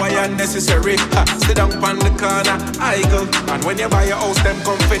some boy unnecessary. Sit down on the corner, idle. And when you buy your house, them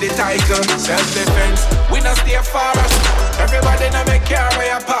come for the title. Self-defense, we not stay far. Everybody now make care of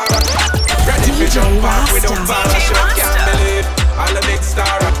your power. Ready for jump off without parachute. Can't believe all the big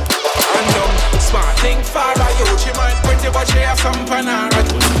star. Random, smart, think far. You, she might pretty, but she have some panara.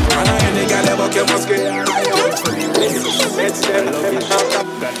 And I hear the gal about you must get her right.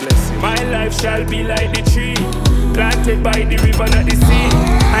 My life shall be like the tree planted by the river and the sea,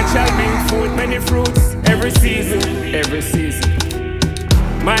 and shall bring forth many fruits every season, every season.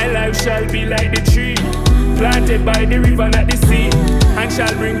 My life shall be like the tree planted by the river and the sea, and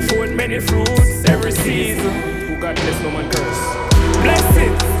shall bring forth many fruits every season. Who God bless, no man curse.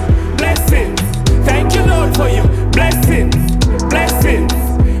 Blessings, blessings. Thank you, Lord, for you. Blessings, blessings,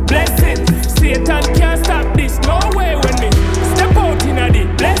 blessings. Satan can't stop this. No way when me step out in the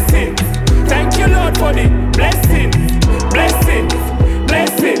blessings. Thank you, Lord, for the blessings, blessings,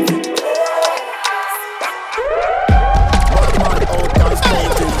 blessings.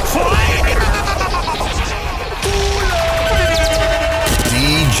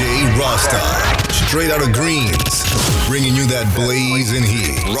 DJ Rasta, straight out of Greens, bringing you that blazing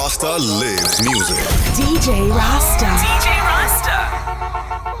heat. Rasta lives music. DJ Rasta. DJ Rasta.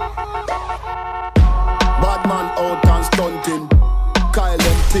 Bad man out and stunting. Kyle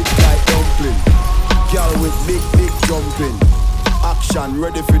them thick like dumpling. Girl with big Action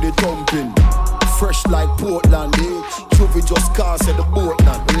ready for the thumping. Fresh like Portland, eh? Juvie just Just cause of the boat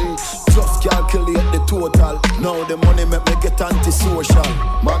now. Just calculate the total. Now the money make me get antisocial.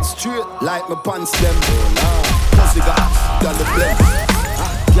 Man straight like my pants them. Cause they got the blend.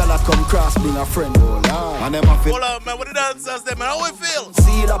 Y'all come cross, bring a friend. And them a feel. Hold on, man, what the dancers them, man? How we feel?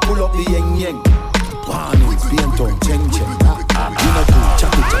 See that pull up the yeng yeng. Warnings, paint on, cheng cheng. You know do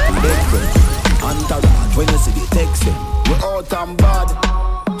chappy chappy leg break. Entourage when you see the text. We out and bad,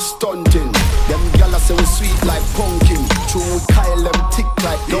 stunting. Them gyal say we sweet like pumpkin. True we Kyle them thick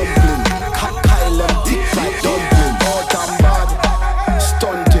like dumpling. Kyle them thick like dumpling. Out and bad,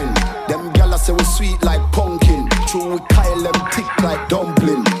 stunting. Them gyal say we sweet like pumpkin. True we Kyle them thick like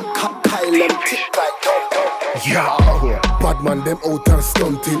dumpling. Kyle them thick like dumpling. Yeah, bad man them out and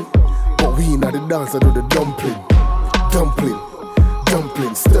stunting. But we inna the dance, I do the dumpling. Dumpling,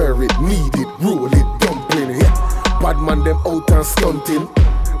 dumpling, stir it, knead it, roll it, dumpling, yeah. Bad man them out and stunting.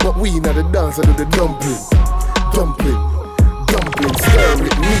 But we inna the dance, I do the dumpling. Dumpling, dumpling, stir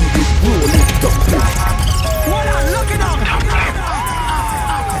it, knead it, roll it, dumpling. Hold on, look it up.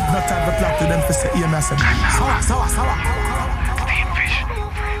 Not time to plot to them for say EMS.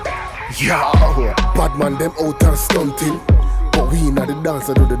 Yeah, bad man them out and stunting. But we inna the dance,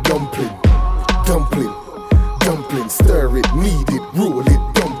 I do the dumpling. Dumpling, dumpling, stir it, knead it, roll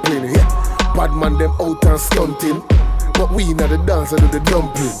it, dumpling, yeah. Bad man them out and stunting. But we inna the dance, I do the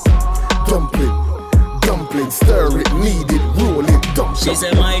dumpling. Dumpling, dumpling, stir it, knead it, roll it, dumpling. She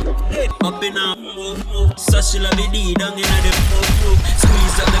said my up in a move. So she love it, down in the move.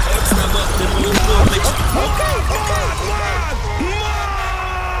 Squeeze up the cup, snap up the move.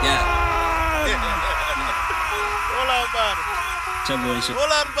 Yeah.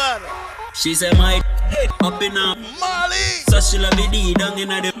 Hold on, man. She said my up in a Molly. So she love it, down in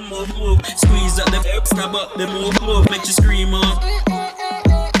the move. Squeeze up the cup, snap up the move. Make you scream out.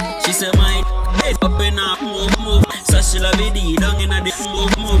 She said my up in a move. So she love it, down in the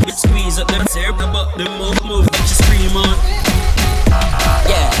move. Squeeze up the syrup up the move. Make you scream out.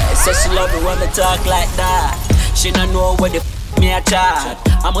 Yeah, so she love it when me talk like that. She don't know what the me a chat.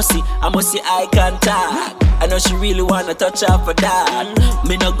 I must see eye contact. I know she really wanna touch her for that.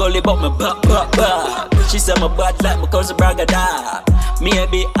 Me no gully but me back. She said my bad like my cousin bragga that.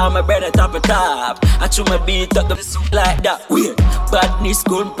 Maybe I'm a brother top of top. I chew my beat up the like that. Weird badness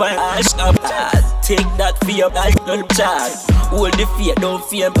gun pan ash up. Take that fear like no chat. Hold the fear, don't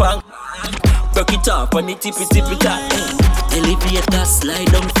fear punk. Broke it off on the tippy top. Elevator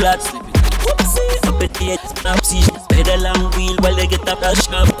slide down flat. Up at the snapsy, pedal and wheel while they get up a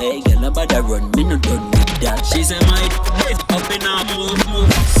shop. Hey, girl, about to run, me no done with that. She said my head up in a move.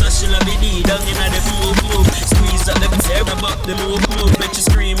 So she love it, down in the move. Squeeze up the hair about the move. Make you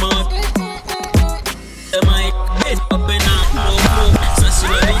scream out. My head up in a move. So she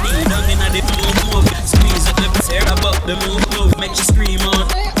love it, down in the move. Squeeze up the hair about the move. Make you scream out.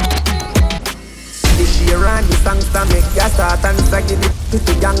 This year and the songster make ya start and give it to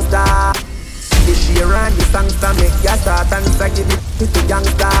the youngster. This year and the songster make ya start and give it to the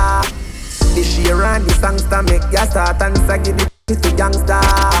youngster. This year and the songster make ya start and give it to the youngster.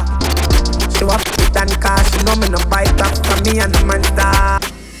 She want it and cash, she know me no bite up from me and the monster.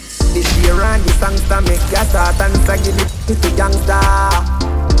 This year and the songster make ya start and give it to the youngster.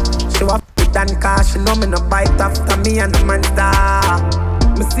 She want it and cash, she know me no bite up from me and the monster.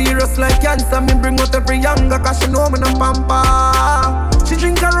 Me serious like cancer, me bring out every younger cause she know me no pamper. She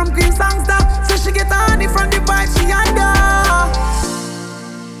drink her rum cream sangster, so she get honey from the vibe she under.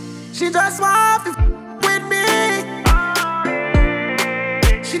 She just want to with me.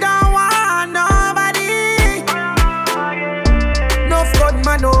 She don't want nobody. No flood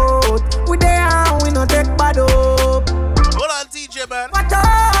man out. We there and we no take bad up. Hold on, DJ man. What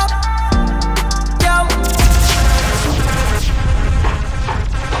up? Yo.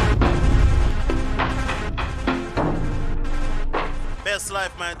 Best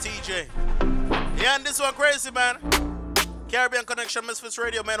life, man, TJ. Yeah, and this one crazy, man. Caribbean Connection, MizFitz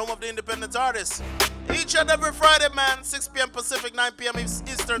Radio, man, home of the independent artists. Each and every Friday, man, 6 p.m. Pacific, 9 p.m.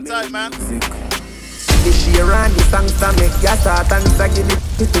 Eastern time, man. This year and the songster make ya start and give it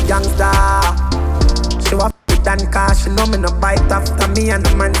to the youngster. She want it and cash, she know me no bite after me and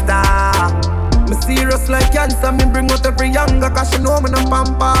the monster. Me serious like cancer, me bring out every younger cause she know me no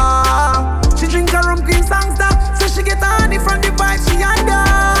pamper. She drink her rum cream sangster, so she get honey from the vibe she under.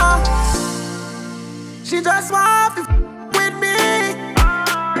 She just want to with me.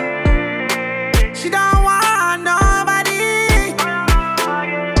 She don't want nobody.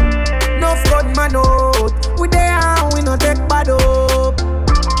 No flood man out. We there and we no take bad up.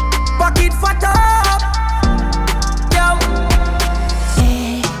 Pocket fat up. Yo.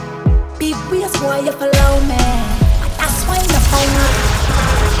 Hey, big ways boy you follow me. That's why you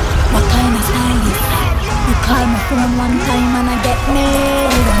phone one time and I get me.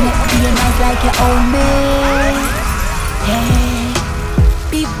 You don't make me nice like you own me. Hey,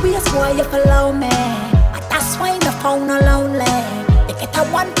 big ways why you follow me. That's why the phone no lonely. You get a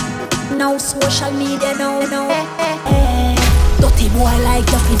one, no social media, no. Hey, dirty boy like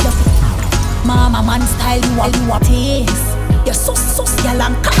you feel. Mama man style, you a taste. You're so social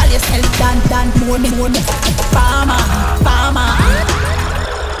and call yourself Dan. More me. Farmer.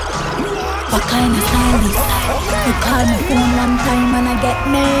 What kind of style is? You call me phone one time and I get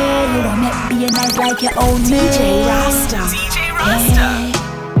me. You don't make me nice like you own me. DJ Rasta. Hey,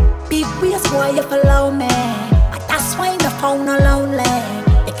 big ways why you follow me. That's why the phone no lonely.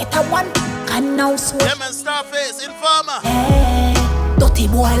 You get a one, can no switch. Yeah man, Starface, Informer. Hey, dirty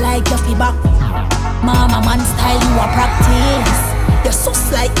boy like you feel back. Mama man style you a practice. You're so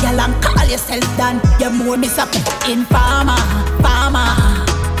like y'all and call yourself Dan. You're more miss up in farmer.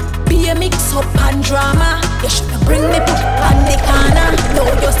 Be a mix up and drama. You shouldn't bring me put on the corner. Know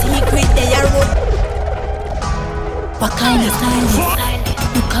your secret they are road. What kind of style is?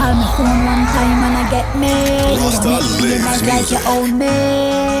 You call me phone one time and I get me. You don't make me nice like you own me.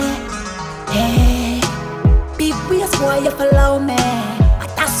 Hey, big ways why you follow me.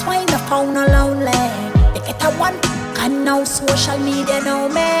 That's why the phone no lonely. You get a one, can no social media know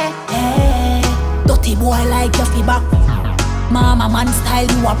me. Hey, dirty boy like you feel back. Mama man style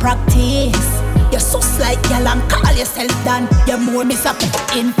you a practice. You're so like y'all and call yourself Dan. You're more miss up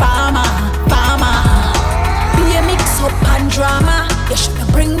in farmer. Be a mix up and drama. You shouldn't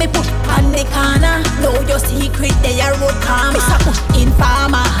bring me put on the corner. Know your secret they are road karma. Miss up in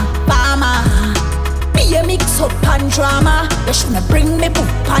farmer. Be a mix up and drama. You shouldn't bring me put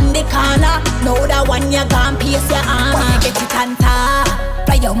on the corner. Know that one you gon' pierce your arm. When you get it on top,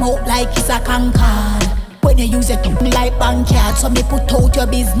 fly your mouth like it's a concord. When you use it like bank card, so me put out your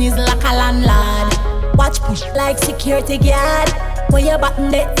business like a landlord. Watch push like security guard. When you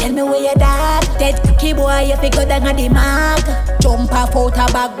button it, tell me where you dad. Dead cookie boy, you figure down on the mark. Jump off out a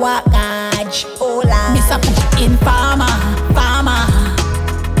bag, walk gauge. Oh la, miss a push in farmer.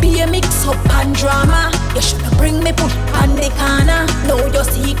 Be a mix up and drama. You shouldn't bring me put on the corner. Know your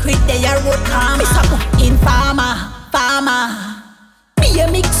secret, they are road karma. Miss a push in farmer. Be a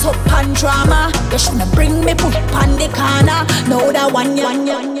mix up and drama. You shouldn't bring me put on the corner. Know that one.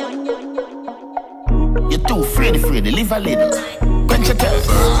 You're too afraid, live a little. Quench your thirst,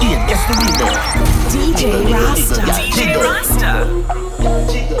 eat, guess the window. DJ Rasta.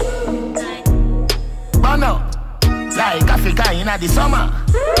 Bono, like Africa in the summer.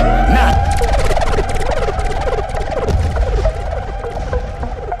 Nah.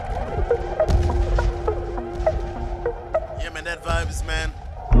 Yeah man, that vibes man.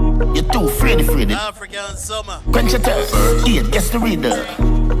 You're too afraid. African summer. Quench your thirst, eat, guess the window.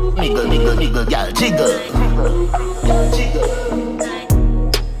 Nigga, girl, jiggle.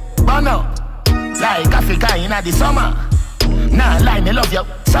 Bono, like Africa in the summer. Nah, lie, me love you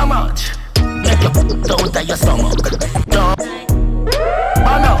so much. Make you put out of your stomach. Don't.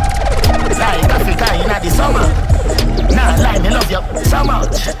 Bono, like Africa in the summer. Nah, lie, me love you so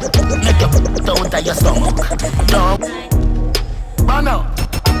much. Make you put out of your stomach. Don't. Bono,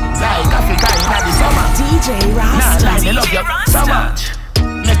 like Africa in the summer. DJ Rasta. Nah, lie, me love you so much.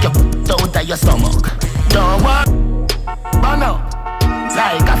 Make you put out of your stomach. Don't worry, Bono,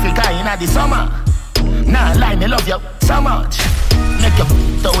 like Africa in the summer. Nah, lie, me love you so much. Make you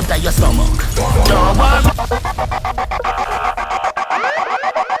put out of your stomach. Don't worry.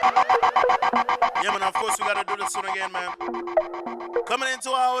 Yeah man, of course we gotta do this soon again man. Coming into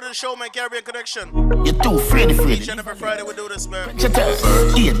our hour of the show man, Caribbean Connection. You're too afraid. Each and every Friday we do this man.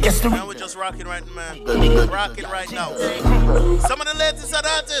 Man, we're just rocking right man. Rocking right now. Some of the latest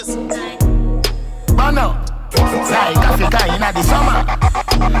artists. Bono, like Africa in the summer.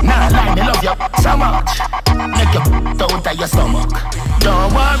 Nah, lie, me love you so much. Make you put out of your stomach.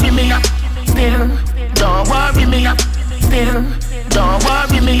 Don't worry me up, still. Don't worry me up, still. Don't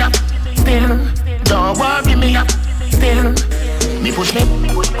worry me up, still. Don't worry me up, still. Me push me,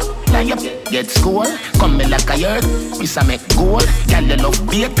 like you get school. Come me like a yard, piece I make gold. Girl you love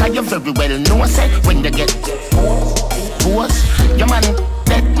beer, cause you very well know say when you get force, your man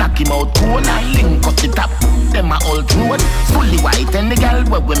dead knock him out cool and link up the top. Them a old road, fully white and the girl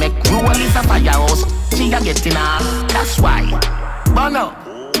where we make roll is a firehouse. She a getting off, that's why. Bono,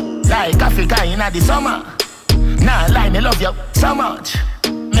 like Africa in the summer. Nah, lie, me love you so much.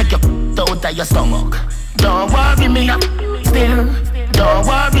 Make you put out of your stomach. Don't worry me up, still. Don't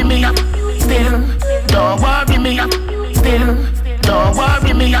worry me up, still. Don't worry me up, still. Don't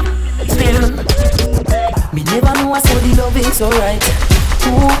worry me up, still. Me never know I saw the love is so right.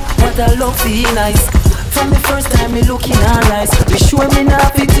 Ooh, what a love feel nice. From the first time me look in her eyes, me sure me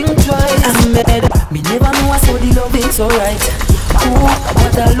not fit think twice. I'm mad, me never know I saw the love it's alright. Ooh,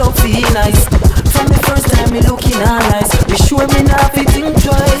 what a love feel nice. From the first time me look in her eyes, me sure me not fit think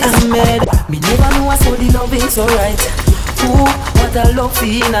twice. I'm mad, me never know I saw the love it's alright. Ooh, what a love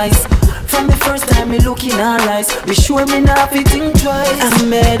feel nice. From the first time me look in her eyes, me sure me not fit think twice. I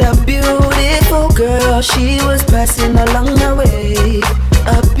met a beautiful girl, she was passing along the way.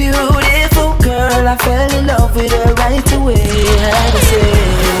 A beautiful girl, I fell in love with her right away. Had to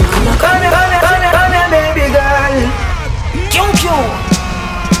say, come here, baby girl. Q.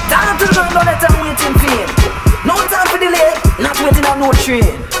 Time to go, don't let them waiting for you. No time for delay, not waiting on no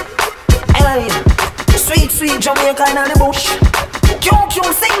train. Elaine, sweet Jamaica in the bush. Q,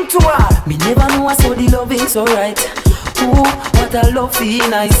 sing to her. Me never know I saw the love it's alright. Ooh, what a love feel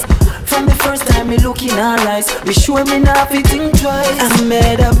nice. From the first time me look in her eyes, me sure me not fit think twice. I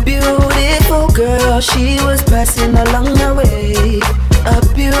met a beautiful girl, she was passing along the way. A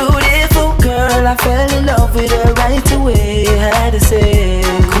beautiful girl, I fell in love with her right away. Had to say,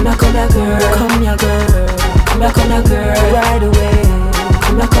 come here girl, come here girl, come here girl, right away.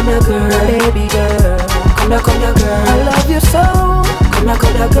 Come here girl, baby girl, come here girl, I love you so. Come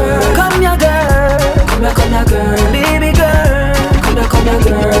here girl, come here girl, come here girl, baby girl. Come here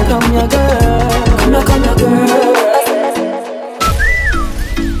girl, come here girl, come here girl.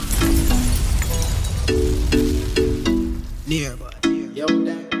 Nearby, yo,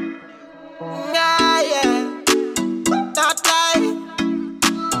 yeah. That time,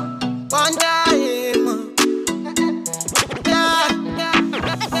 one time, yeah.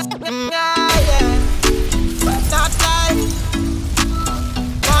 That time,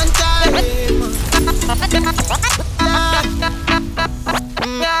 one time,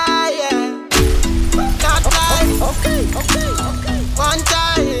 Okay. One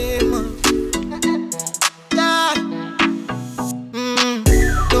time, yeah.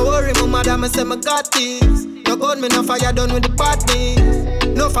 Don't worry, my madam, I say my got this. No gun, me no fire done with the badness.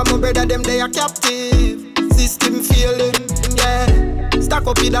 No for my brother, them they are captive. System failing, yeah. Stack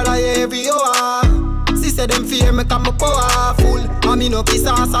up with dollar every hour. She said them fear me 'cause me powerful. And me no kiss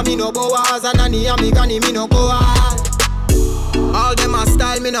ass, and me no boas. And nanny and me granny, me no go hard. All them a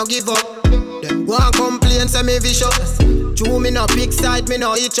style, me no give up. Them go and complain, say me vicious. True, me no big side, me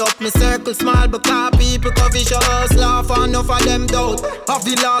no itch up. Me circle small, but car people go vicious. Laugh and enough of them doubt. Have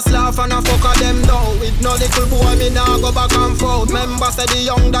the last laugh and a fuck of them now. With no little boy, me nah go back and forth. Remember, say the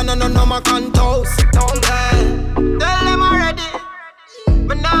young done and no my can toast. Yeah. Tell them already,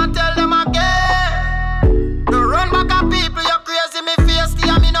 me nah tell them again. No run back at people, you crazy, me face the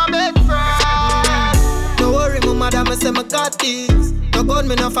and me no big friend. Don't worry, my mother, me say me got this. No gun,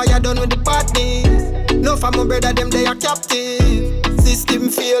 me no fire done with the badness. No for my brother, them they are captive. System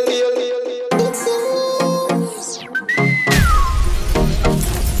fail.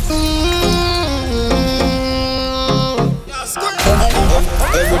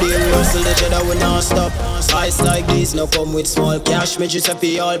 Every day we hustle the cheddar, we not stop. Ice like this, no come with small cash. Me just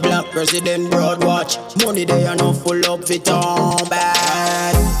happy all black, President Broad watch. Money they are not full up, fit on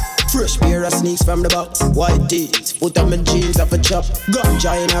bad. Fresh pair of sneaks from the box, white tees, put on my jeans off a chop.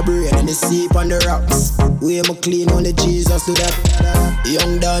 Ganja in a brain and the sleep on the rocks. Way more clean on the Jesus do that.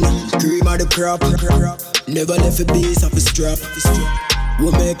 Young Dan, cream of the crop. Never left a base off a strap.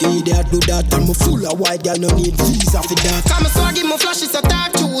 We make idiot do that, and me full of white girl no need visa for that. Come swaggy, my flash is a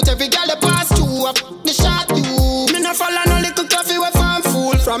dark truth. Every girl that pass through, up the shot you. Me no follow no little coffee with farm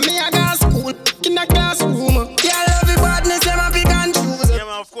fool. From me I got school, in the classroom. Yeah, love it badness, them a pick and choose. Yeah,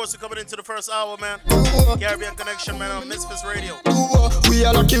 man, of course, we're coming into the first hour, man. Caribbean Connection, man, on MizFitz Radio. We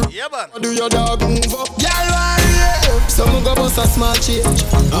are lucky. Yeah, man. Do your dog move up? Girl, warrior. Some go bust a small change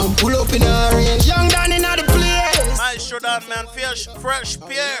and pull up in a range. Young down in the place. I show that, man. Fresh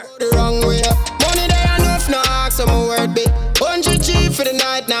Pierre. The wrong way. Money there enough, no ask some word be. 100 G for the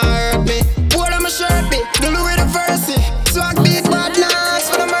night, now hurt me. What am I shirt be? The Louis the Versi. Swag beat, bad nice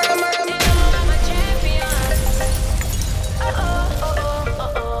for the murder.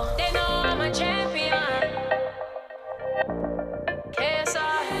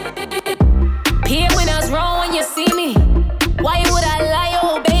 Here when I was wrong when you see me. Why would I lie,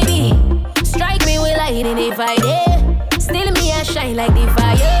 oh baby? Strike me with lightning if I dare. Still me I shine like the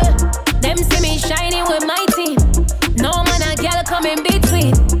fire. Them see me shining with my team. No man and girl come in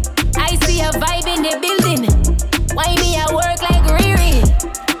between. I see a vibe in the building. Why me I work like Riri?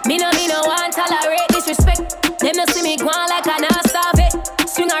 Me no want tolerate disrespect. Them no see me go on like I not stop it.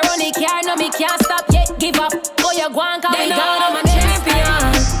 Swing around the car, no me can't stop yet. Give up, oh you go on cause me gone, I'm a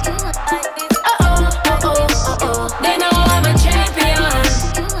champion. They know I'm a champion.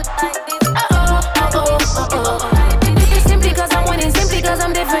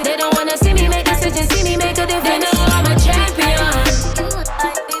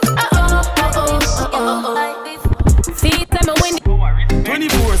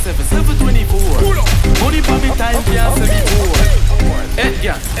 24/7, 724. Money for me time, can't say me poor.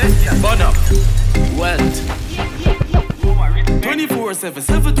 Edgar, burn up, wealth. 24/7,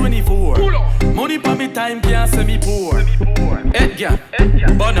 724. Money for me time, can't say me poor. Edgar,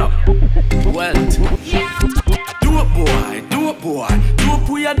 burn up, wealth. Do it, boy, do it, boy. Do it,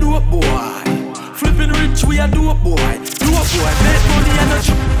 we a do it, boy. Flipping rich, we a do it, boy. Do it, boy. Make money and a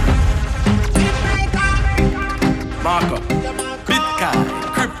Marco, Bitcoin,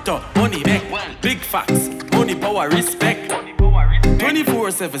 crypto, money make big facts, money power respect.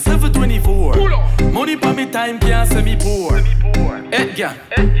 24/7, 724. Money for me time, can't say me poor. Edgar,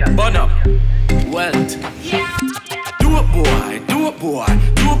 burn up, wealth. Do it, boy, do it, boy.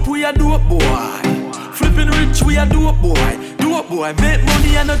 Do it, we a do it, boy. Flipping rich, we a do it, boy. Do it, boy. Make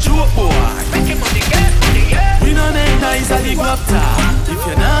money and a joke, boy. Making money, get money, yeah. We don't make nice at the club talk. If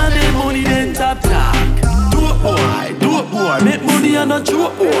you not make money, then top talk. Do it, boy, make money and a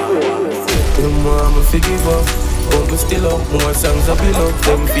joke, boy. Them mama forgive up, but me still up. More songs I build up,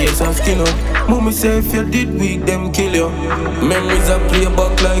 them face and skin up. Mommy say if you did weak, them kill you. Memories I play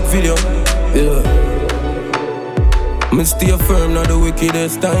back like video, yeah. Me stay firm, now the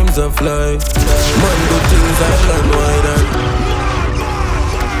wickedest times of life. Man do things I learn wide and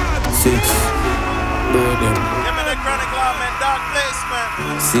 6 burden. Yeah, man, the chronic law, man, dark place, man.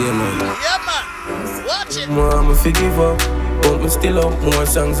 See you, man. Yeah, man. Watch it. Mama forgive up, but me still up. More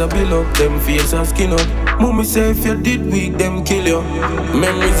songs I build up, them face and skin up. Mommy say if you did weak, them kill you.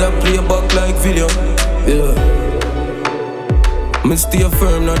 Memories I play back like video, yeah. Me stay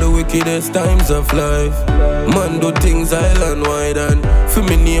firm, now the wickedest times of life. Man do things I learn wide and for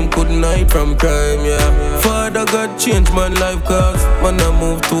me name couldn't hide from crime, yeah. Father God change man life cause man I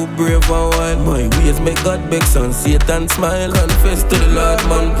move too brave and wild. My ways make God vex and Satan smile. Confess to the Lord,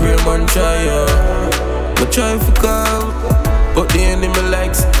 man pray, man try, yeah. I try for calm, but the enemy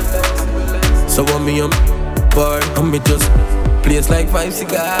likes. So when me bar, and me just place like 5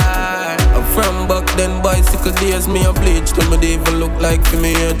 cigars. I'm from back then, bicycle days, me a bleach till me they even look like for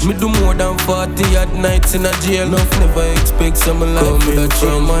me age. Me do more than 40 at nights in a jail. Enough never expect some life with a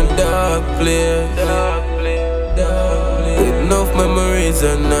from a dark place. With enough memories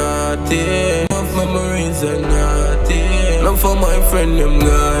and nothing. Enough memories and nothing. Now for my friend them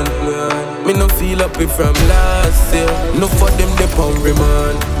gone. Me no feel happy from last year. No for them they pound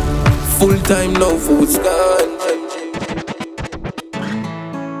remand. Full time now food's gone.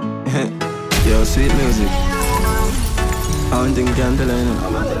 Yo, sweet music. I don't think you can tell you know.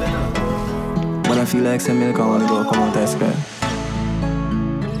 But I feel like some milk I wanna go come out of square.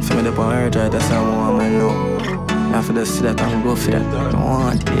 If me up on earth right, that's how I want to know. After the see that I'm go for that. I don't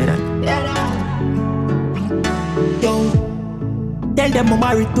want to hear that. Yo, tell them I'm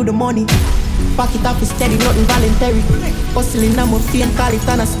married to the money. Pack it up is steady, nothing voluntary. Hustling I'm a fiend, call it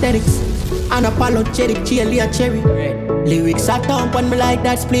anesthetics. Unapologetic, GLE cherry. Lyrics are thump on me like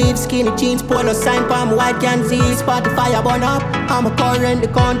that split. Skinny jeans, polo sign, palm white can see. Spotify I burn up. I'm a current, the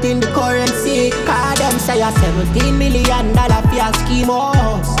count in the currency. Cause them say a $17 million for a scheme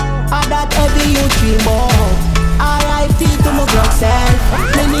house. And that every you dream of. R.I.P. to my blood self.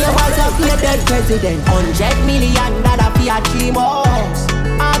 Many was a dead president. $100 million for a dream house.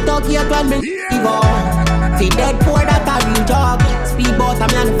 I talk here 12 million on. See dead poor that a real job. Speedboat, I'm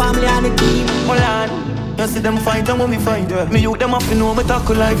and family and the team. Hold on, you see them fight and when me fight, yeah. Me youth them up to know me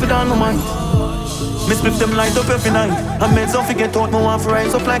tackle life without no mind. Me split them light up every night. And meds don't forget out, me want to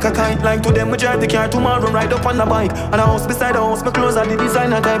rise up like a kite. Like to them, me drive the car tomorrow, ride up on the bike. And a house beside the house, me clothes are the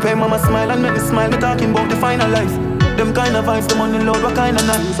designer type. Hey mama smile and make me smile, me talking about the final life. Them kind of vibes, the money load, what kind of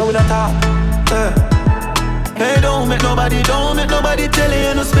night. So with a talk, yeah. Hey, don't make nobody tell you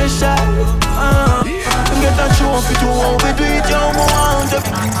you're no special. Get that trophy to how we do it, yo, mo want it.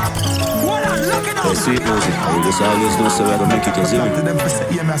 Hey, sweet music. I just always know so I don't make it easy. Yeah, man,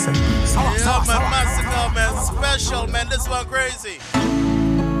 massive, man, special, man, this one crazy.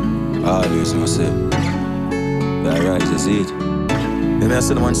 Always know say. Yeah, right, you see it. Let me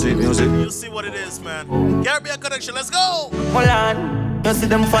see the one sweet music. You see what it is, man. Caribbean Connection, let's go. Hold on, you see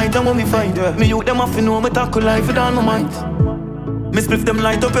them fight and when we fight, yeah. Me youth them off to know me tackle life without no mind. Me split them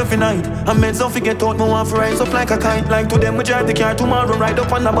light up every night. And meds don't forget out, me want to rise up like a kite. Like to them, we drive the car tomorrow, ride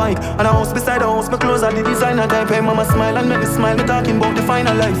up on the bike. And a house beside the house, me clothes are the designer type. Hey mama smile and make me smile, me talking about the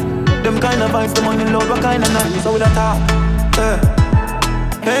final life. Them kind of vibes, the money load, what kind of night. So with a talk, yeah.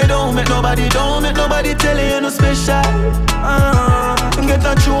 Hey, don't make nobody tell you you're no special. Get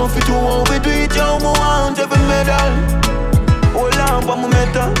that trophy to how we do it, yo, mo want every medal. Hold on for my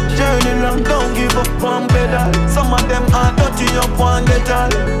metal, journey long, don't give up on pedal. Some of them are dirty up one get all.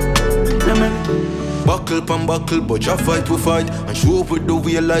 Buckle pan buckle, but ya fight we fight. And show up with the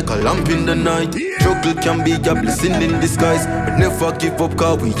way like a lamp in the night. Struggle can be a blessing in disguise, but never give up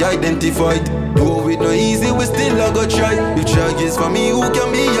cause we identified. Though it no easy, we still a go try. If try is for me, who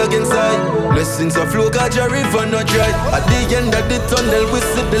can be against I? Blessings a flow, cause your river not dry. At the end of the tunnel, we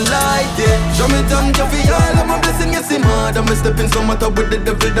see the light, yeah. Show me thank you for all of my blessing, yes, him hard. I'm a step in some matter with the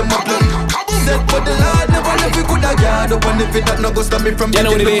devil, them up. Said for the Lord, never left we could have guard up. And if it that no go stop me from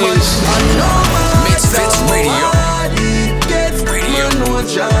getting the man. I know MizFitz Radio. Gets man, no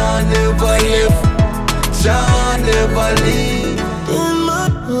John never left. John never leave. In my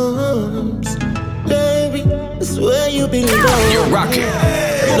arms, baby, it's where you belong. You're rocking.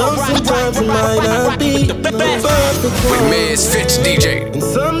 Sometimes it might not be the best with MizFitz DJ. And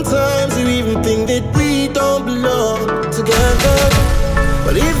sometimes you even think that we don't belong together.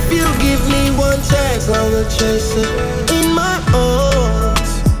 But if you give me one chance, I will chase it in my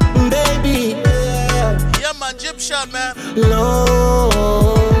arms, baby. Yeah, man, Jim shot, man. Long.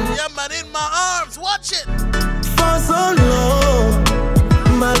 Yeah, man, in my arms. Watch it. For so long,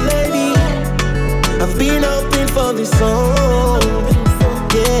 my lady, I've been hoping for this song.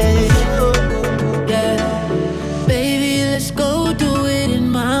 Yeah, baby, let's go do it in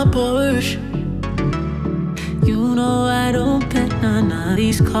my Porsche. You know I don't pet none of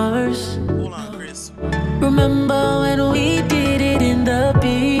these cars. Hold on, Chris. Remember when we did it in the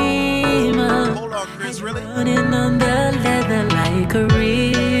Beamer? Hold on, Chris, really? Running on the leather like a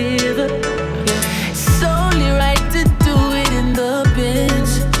river. It's only right to do it in the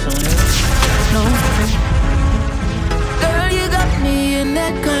Benz. No, girl, you got me in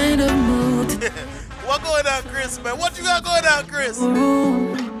that kind of mood. What going on, Chris, man? What you got going on, Chris?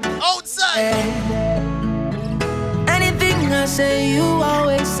 Outside. Anything I say, you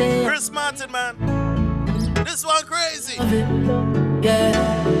always say. Chris Martin, man. This one crazy. Yeah,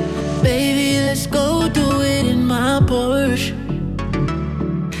 baby, let's go do it in my Porsche.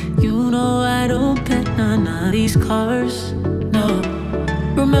 You know I don't pet none of these cars. No.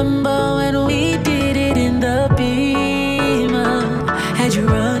 Remember when we did it in the Beamer? Had you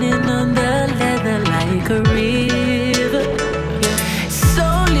running on the leather like a river. Yeah. It's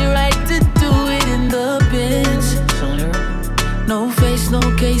only right to do it in the Benz. No face, no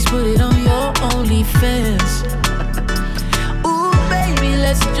case, put it on your OnlyFans. Ooh, baby,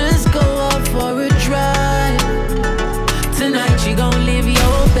 let's just go out for a drive. Tonight you gon' live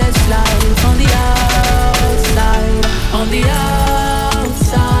your best life on the outside, on the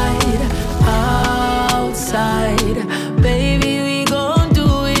outside, outside. Baby, we gon'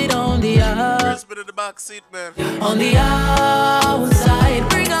 do it on the outside. In the back seat, man. On the outside,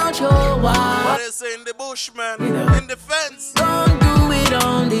 bring out your wild. What they say in the bush, man? In the fence. Don't do it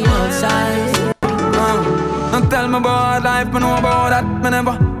on the outside. Don't tell me about life, me know about that. Me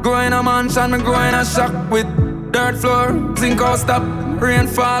never grow in a mansion, me grow in a shack with dirt floor, zinc house top,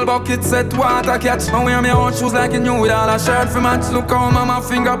 rainfall bucket set, water catch. I wear me own shoes like you knew with all a shirt for match. Look how mama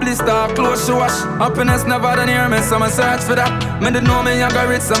finger blister, clothes she wash. Happiness never done near me, so me search for that. Me didn't know me, I got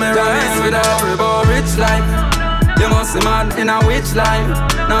rich, so me rise with that. Worry about rich life. You must be mad in a witch life.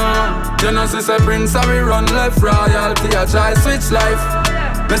 No, you know she say Prince Harry run left, royalty I try switch life.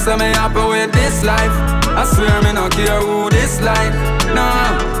 Me say me happy with this life. I swear me no care who this like. No,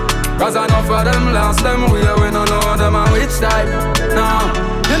 cause enough of them lost them way. We don't know them a which type. No,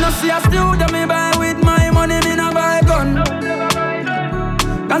 you know see a studio me buy with my money, me no buy gun.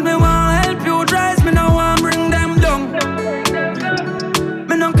 Cause me want help you drive, me no want bring them down.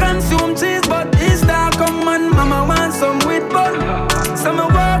 Me no consume cheese, but it's dark come and mama want some with bun. So me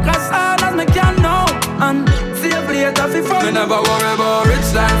work as hard as me can now and save later fi fun. Me never worry about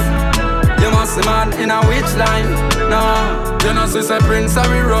rich life. You must be mad in a witch line. No, you know she say Prince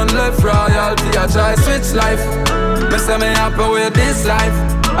Harry run left, royalty I try switch life. Me say me happy with this life.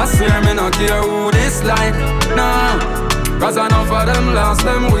 I swear me no care who this like. No, cause enough of them lost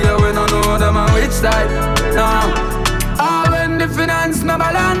them way. We don't know them a which type. No. All when the finance no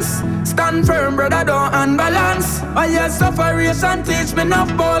balance, stand firm, brother, don't unbalance. Oh yes, sufferation teach me enough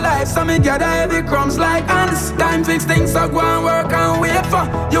about life, so me gather heavy crumbs like ants. Time fix things, so go and work and wait for.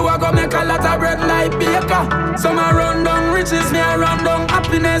 You a go make a lot of bread like baker. Some a run down riches, me a run down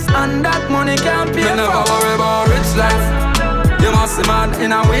happiness, and that money can't pay for. Me never worry about rich life. You must be mad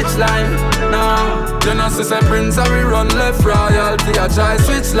in a witch line. No, you know she say Prince Harry run left, royalty I try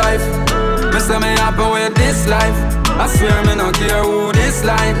switch life. Me say me happy with this life. I swear me no care who this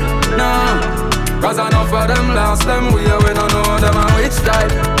like. No, cause enough of them lost them way. We don't know them a which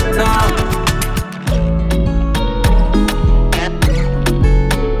type. No.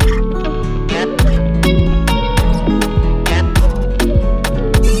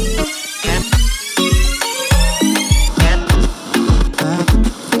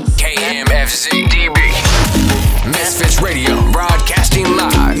 FZDB. MizFitz Radio, broadcasting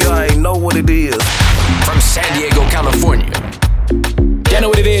live. You ain't know what it is. From San Diego, California. You know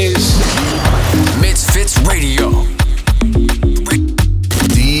what it is. MizFitz Radio.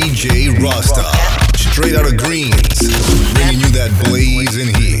 DJ Rasta, straight out of Greens, bringing you that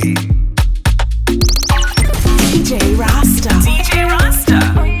blazing heat. DJ Rasta. DJ Rasta.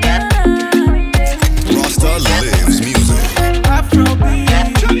 Rasta lives music.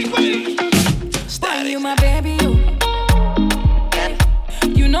 Style you, my baby, you.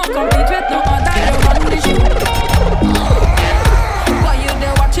 You know compete with no other, you run the show. But you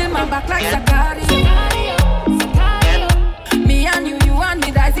there watching my back like Sakari. Me and you and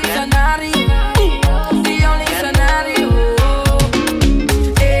me, that's the scenario. The only scenario.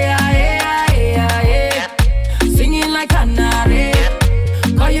 Singing like canary.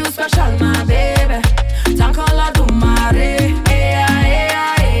 Call you special, my baby. Thank all I do, Mare.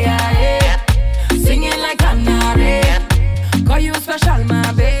 Singing like canary. Call you special,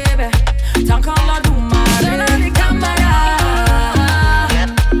 my baby. Thank all I do, Mare. Turn on the camera.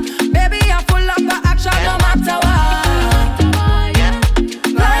 Baby, I full up the action no matter what.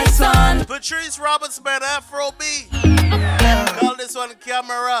 Lights on. Patrice Roberts, man, Afro B. Call this one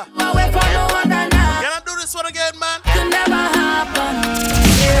camera. Away for no other now. Can I do this one again, man? Could never happen.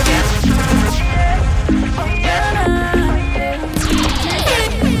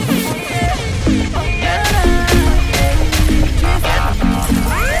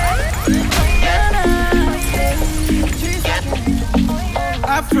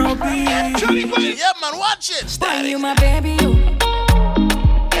 Afro beat. Yeah, man, watch it. Style you, my baby, you.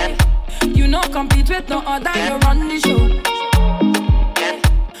 You know compete with no other, you run the show.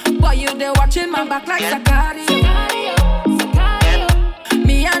 But you there watching my back like Sakari.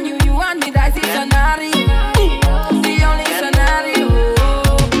 Me and you and me, that's the scenario. The only scenario.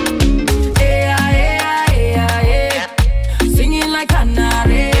 Singing like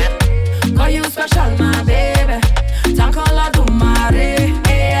canary. Call you special, my baby. Thank all I do, Mare.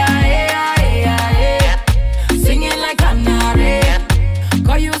 Singing like canary.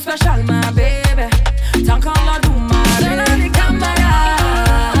 Call you special, my baby. Thank all I do, Mare. Turn on the camera.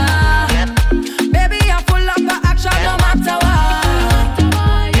 Baby, I full up the action no matter what.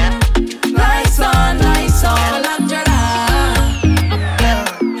 Lights on, Angela.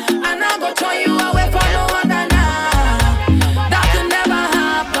 And I go throw you away for no other now. That could never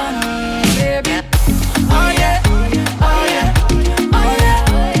happen, baby. Oh yeah, oh yeah, oh yeah, oh yeah,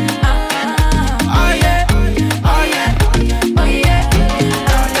 oh yeah, oh yeah, oh yeah,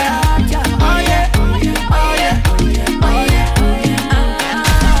 oh yeah, oh yeah,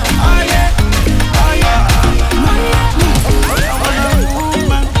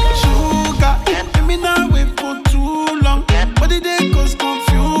 Woman, sugar, give me that way for too long. But the day cause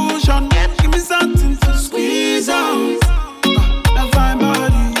confusion. Give me something to squeeze on. That fine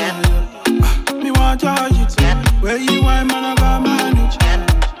body, me want charge it. Where you want, man, I got manage.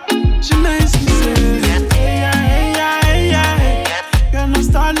 She makes me say, hey. You're not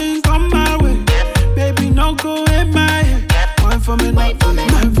starting, come my way. Baby, no go in my head. Wine for me now,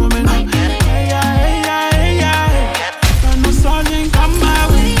 wine for me now. Hey. You're not starting, come my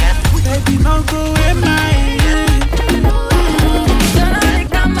way. Baby, no go in my head. Turn on the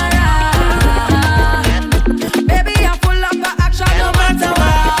camera. Baby, I full up the action no matter what.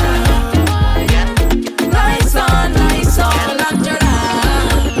 Lights on, Angela.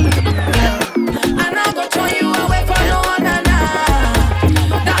 And I go throw you away for no other now.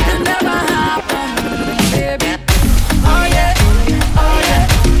 That could never happen, baby. Oh yeah, oh yeah,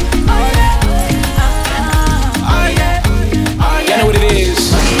 oh yeah, oh yeah, oh yeah. You know what it is.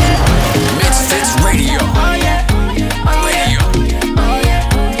 MizFitz Radio. Oh yeah, oh yeah, oh yeah,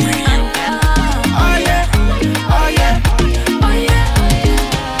 oh yeah, oh yeah, oh yeah.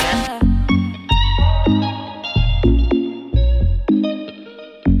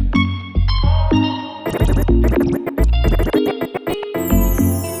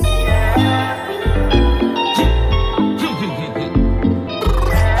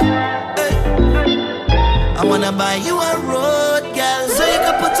 I wanna buy you a road, girl, so you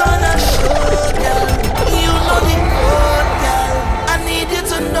can put on a show, girl. You know the code, girl. I need you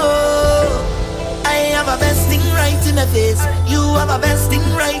to know I have a best thing right in the face. You have a best thing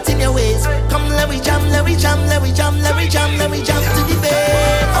right in your ways. Come, let me jam, let me jam, let me jam, let me jam, let me jam to the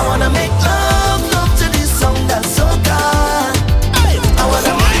bed. I wanna make love to this song that's so good. I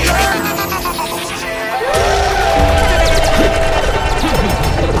wanna make love.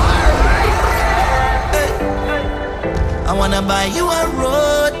 I wanna buy you a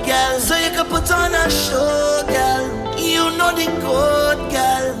road, girl, so you can put on a show, girl. You know the code,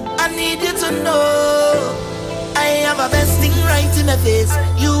 girl. I need need you to know I have a best thing right in the face.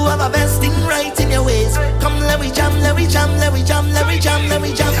 You have a best thing right in your ways. Come let me jam, let me jam, let me jam, let me jam, let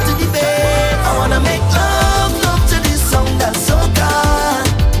me jam to the bass. I wanna make love to this song that's so good.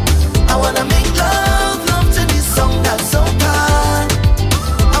 I wanna make love to this song that's so good.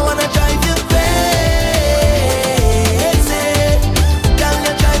 I wanna drive you crazy. Girl,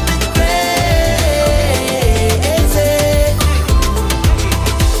 you drive me crazy.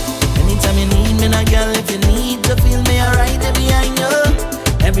 Anytime you need me, now girl, if you need to feel me, I ride it behind you.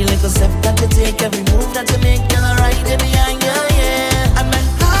 Every little step that you take, every move that you make, girl, I ride it behind you, yeah. And my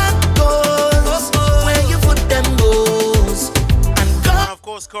heart goes where your foot them goes. And of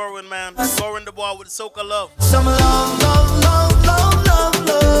course, Corwin, man. Corwin the boy with Soca Love. Some love, love, love, love, love,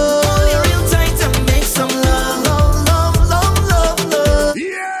 love. Hold you real tight and make some love, love, love, love, love, love.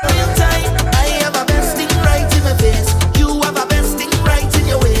 Yeah. Real tight. I have a best thing right in my face. You have a best thing right in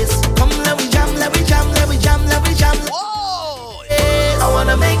your waist. Come let me jam, let me jam, let me jam, let me jam. Whoa. I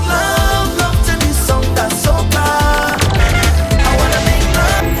wanna make love to this song that's so bad. I wanna make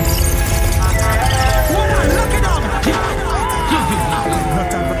love. Look it up. No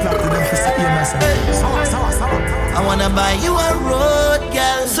time for clap to them to see you, I wanna buy you a road,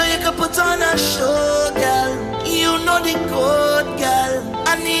 girl, so you can put on a show, girl. You know the code, girl.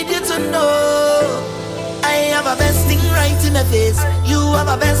 I need you to know I have a best thing right in the face. You have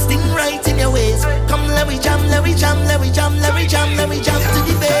a best thing right in your ways. Come let me jam, let me jam, let me jam, let me jam, let me jam to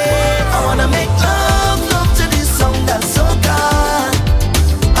the bass. I wanna make love to this song that's so good.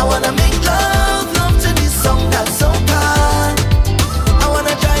 I wanna make love to this song that's so good. I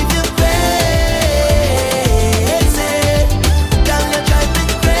wanna drive you crazy. Girl, you drive me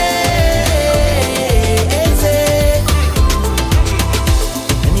crazy.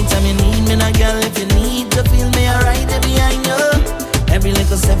 Anytime you need me, now girl, if you need to feel me, I ride it behind you. Every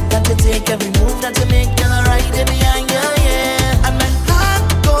little step that you take, every move that you make, girl, I ride it behind you, yeah. And my heart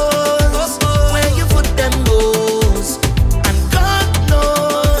goes where your foot them goes. And God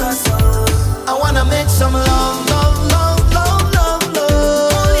knows I wanna make some love, love, love, love, love,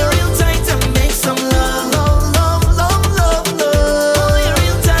 love. Hold you real tight and make some love, love, love, love, love, love. Hold you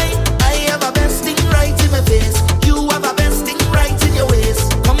real tight. I have a best thing right in my face. You have a best thing right in your waist.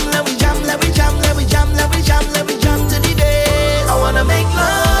 Come let me jam, let me jam, let me jam, let me jam, let me jam to the days. I wanna make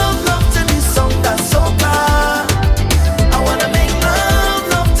love to this song that's so bad. I wanna make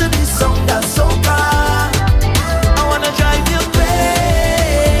love to this song that's so bad. I wanna drive you crazy.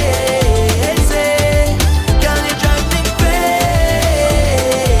 Girl, you drive me crazy.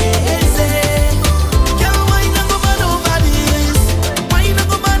 Girl, why not go mad over this? Why not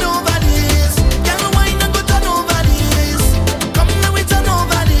go mad over this? Girl, why not go turn over this? Come let me turn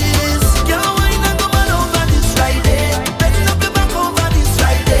over this. Girl, why not go mad over this right there? Bend up your back over this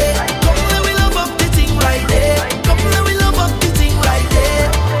right there. Come let me love up the thing right there. Come let me love up the thing right there.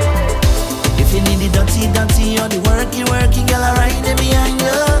 If you need the dirty, dirty, or the worky, worky, girl, I ride it behind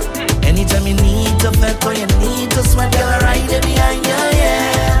you. Anytime you need to fret or you need to sweat, girl, I ride it behind you,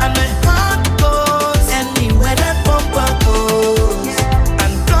 yeah. And my heart goes anywhere that bumper goes.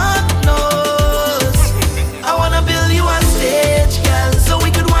 And God knows I wanna build you a stage, girl, so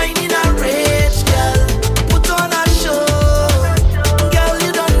we could wine in a rage, girl. Put on a show, girl,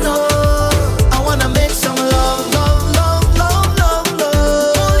 you don't know. I wanna make some love, love, love, love, love,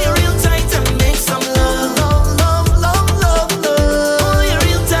 love. Hold you real tight and make some love, love, love, love, love, love. Hold you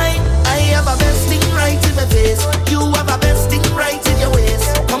real tight. I have a best thing right in my face. You have a best thing right in your waist.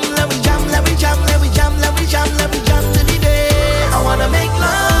 Come let me jam, let me jam, let me jam, let me jam, let me jam to the day. I wanna make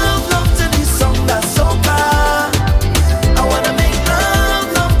love to this song that's so bad. I wanna make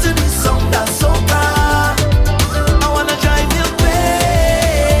love to this song that's so bad. I wanna drive you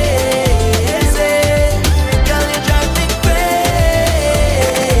crazy. Girl, you drive me crazy.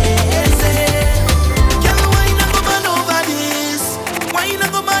 Girl, why not go mad over this? Why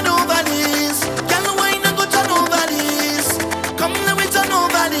not go mad over this? Girl, why not go turn over this? Come let me turn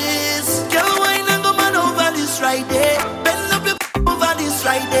over this. Girl, why not go mad over this right there? Bend up your over this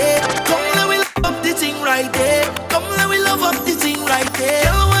right there. Come let me love up the thing right there. Come let me love up the thing right there.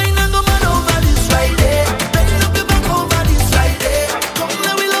 Girl, why not go mad over this right there? Bend up your back over this right there. Come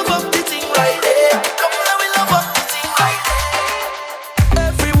let me love up the thing right there. Come let me love up the thing right there.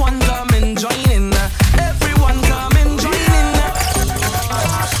 Everyone come and join in. Everyone come and join in.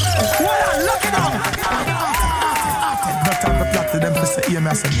 Look it up. No time for clap to them to say you,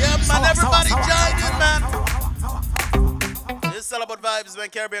 massive. Yeah, man, everybody join in, man. This is all about vibes, man.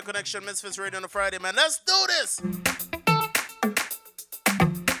 Caribbean Connection, MizFitz Radio on a Friday, man. Let's do this.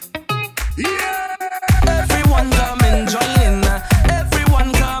 Everyone come and join in.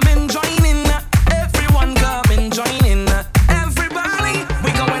 Everyone come and join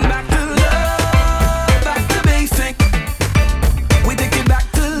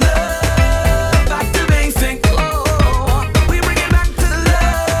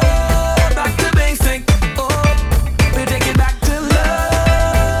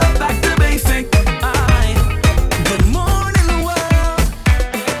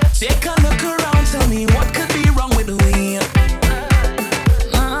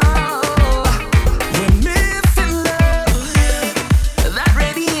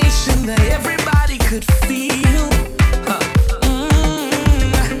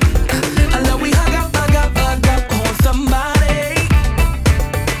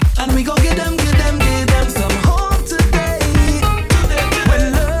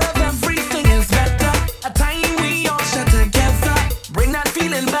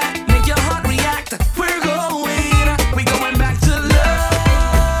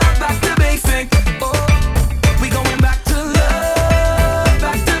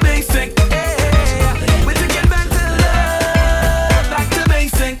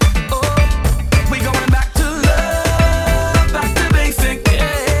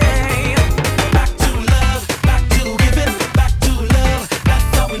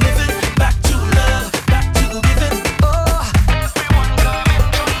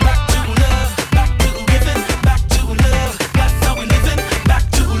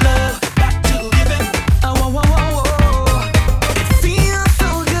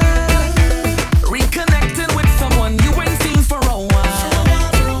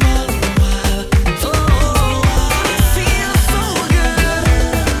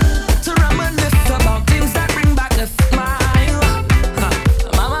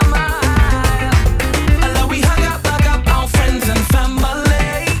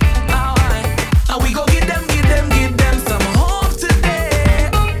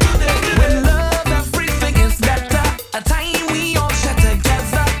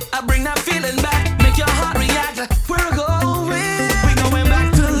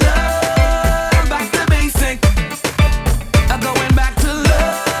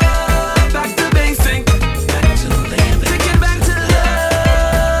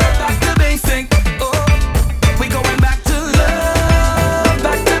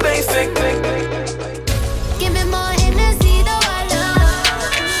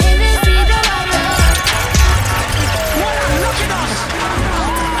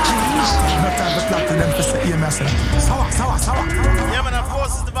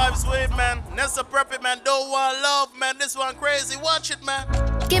man. Don't want love, man. This one crazy. Watch it, man.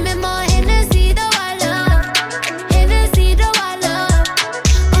 Give me more energy, though I love. Energy, though I love.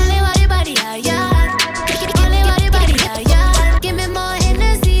 Only body, body, yeah, yeah. Only body, body, yeah, yeah. Give me more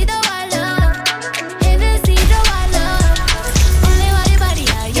energy, though I love. Energy, though I love. Only body, body,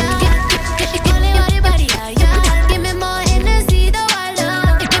 yeah, yeah. Only body, body, yeah, yeah. Give me more energy, though I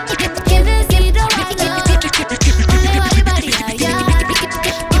love. Energy, though I love. Only body, body, yeah, yeah.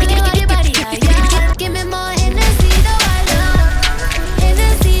 Only body, body, yeah, yeah. Give me more energy, though I love.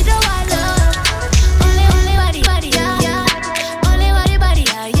 Energy, though I love. Only body, body, yeah, yeah. Only body, body,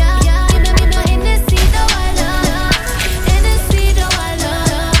 yeah, yeah. Give me more energy, though I love. Energy, though I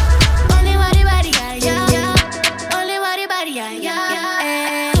love. Only body, body, yeah, yeah. Only body, body, yeah,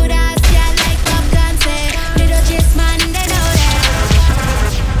 yeah. Good ass, yeah, like popcorn, say. Little chase man, they know that.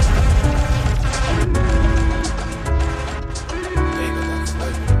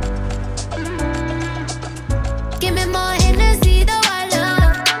 Give me more energy, though I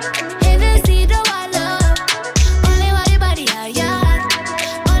love. Energy, though I love. Only body, body, yeah, yeah.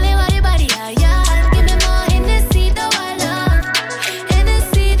 Only body, body, yeah, yeah. Give me more energy, though I love.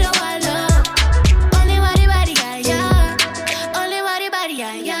 Energy, though I love. Only body, body, yeah, yeah. Only body, body,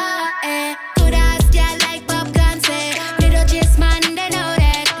 yeah, yeah. Good ass, yeah, like popcorn, say. Little chase man, they know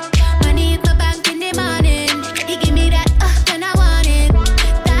that. Money in my bank in the morning. He give me that, when I want it.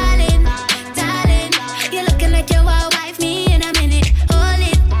 Darling, darling, you're looking like you will wife me in a minute. Hold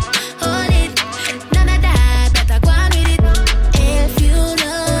it, none of that, better go on with it. If you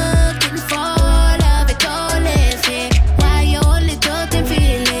looking for love, it don't live it. Why you only talking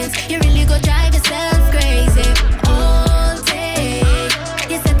feelings? You really go drive yourself crazy. All day,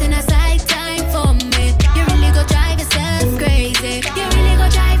 you're setting aside time for me. You really go drive yourself crazy. You really go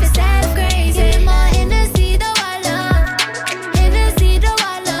drive yourself crazy. More energy, though I love. Energy, though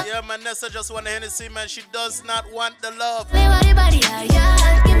I love. Yeah, man, Nessa just want the Hennessy, man. She does not want the love. Only body, body, yeah,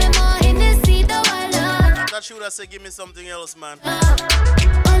 yeah. Give me more energy, though I love. That she would have said, give me something else, man.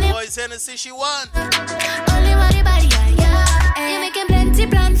 Only Boys, Hennessy, she want. Only body, body, yeah, yeah. You making plenty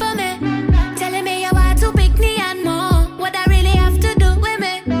plan for me. Telling me you want to pick me and more. What I really have to do with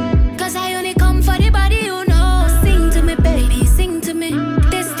me. Cause I only come for the body, you know. Sing to me, baby, sing to me.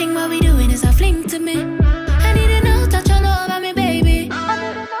 This thing what we doing is a fling to me. I need a no touch all over me, baby.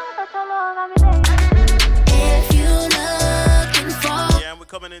 If you looking for, Yeah, and we're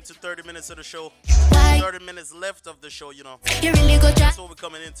coming into 30 minutes of the show. why 30 minutes left of the show, you know. you really go drive That's what we're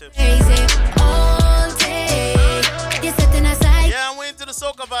coming into. crazy all day. You're setting aside. Yeah, and we're into the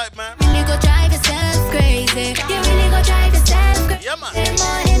soca vibe, man. Really go drive yourself crazy. You really go drive yourself crazy. Yeah, man.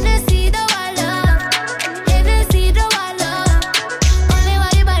 More energy, though I love. Energy, though I love. Only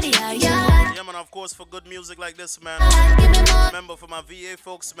body, body, yeah, yeah. Yeah, man, of course, for good music like this, man. Give me more. Remember, for my VA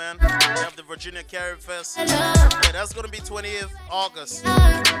folks, man, we have the Virginia Carib Fest. Yeah, that's going to be 20th August.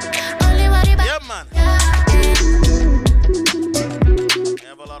 Only body, body. Yeah, man. We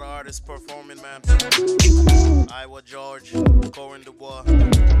have a lot of artists performing, man. Iowa George, Corin Dubois. We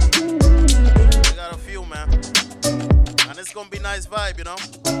got a few, man. And it's going to be nice vibe, you know.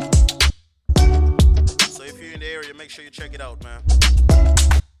 So if you're in the area, make sure you check it out, man.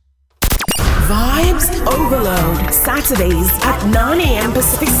 Vibes Overload, Saturdays at 9 a.m.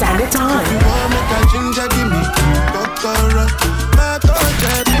 Pacific Standard Time.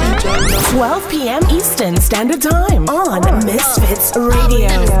 12 p.m. Eastern Standard Time on MizFitz Radio.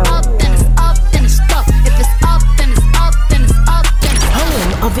 Up, then it's up, then it's up. If it's up, then it's up, then it's up, then it's up.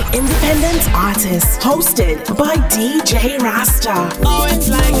 Home of the independent artists, hosted by DJ Rasta. Oh, it's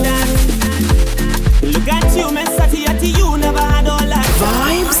like that. Look at you, man, Satiati, you never had all that.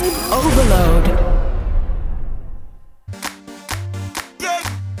 Vibes Overload.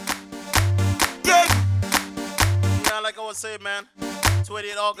 Yeah, like I was saying, man,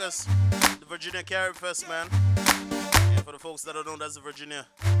 28th August, the Virginia Carib Fest, man. Yeah, for the folks that don't know, that's the Virginia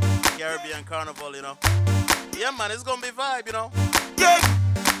Caribbean Carnival, you know. Yeah, man, it's gonna be vibe, you know.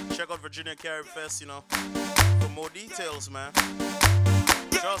 Check out Virginia Carib Fest, you know, for more details, man.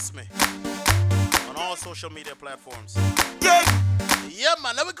 Trust me. On all social media platforms. Yeah,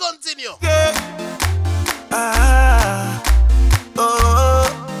 man, let me continue.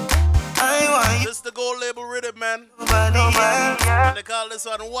 This is the gold label rhythm, man. And they call this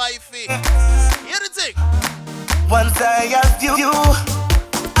one Wifey. Hear the thing. Once I have you,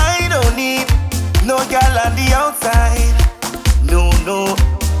 I don't need no girl on the outside. No,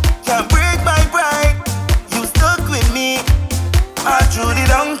 can't break my pride. You stuck with me all through the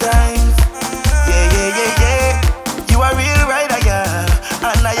long times. Yeah. You are real right,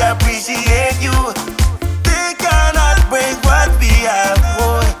 and I appreciate you. They cannot break what we have.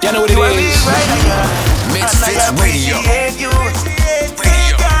 You know what it is. Right, MizFitz Radio. You. They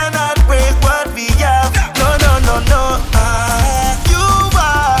cannot break what we have. No. You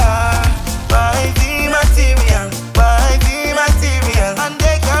are wifey material, and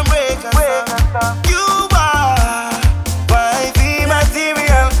they can break us. You are wifey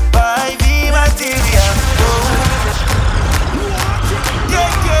material. Oh.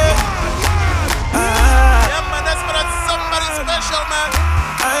 Yeah, man, that's for somebody special, man.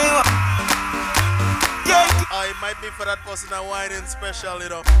 Oh, it might be for that person that whining special, you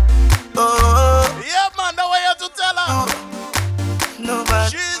know. Yeah, man, the way you have to tell her. Nobody.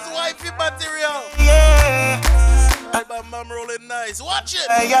 She's wifey material. Yeah. I'm rolling nice. Watch it.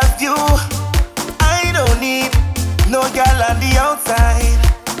 I have you. I don't need no girl on the outside.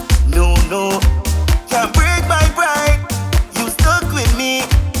 No. Can't break my pride. You stuck with me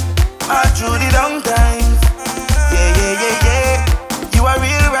all through the long times. Yeah. You are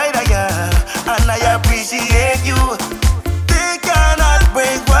real right, girl, and I appreciate you. They cannot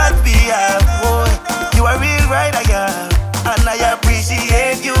break what we have, boy. You are real right, girl, and I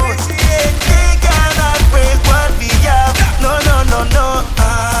appreciate you. They cannot break what we have. No.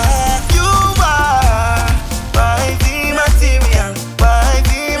 You are wifey material,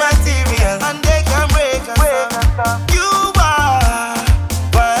 and they can break us. You are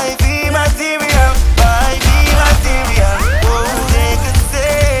wifey material. Oh, they can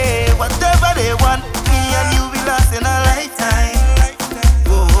say whatever they want. Me and you will last in a lifetime.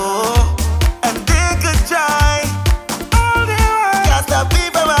 Oh, and they could try all they want. Can't stop me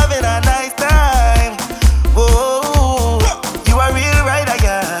from having a nice time. Oh, you are real right,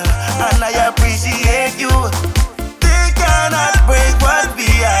 girl, and I appreciate you. They cannot break what we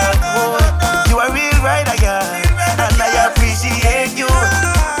have. Oh, you are real right, girl, and I appreciate you.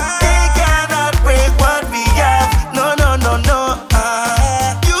 They cannot break what we have. No.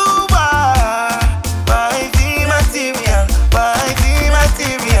 You are wifey material,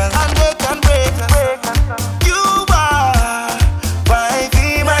 and they can break us. You are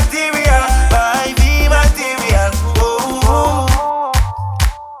wifey material. Oh,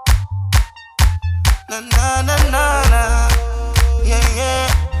 na. Yeah.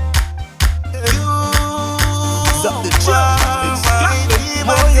 You are wifey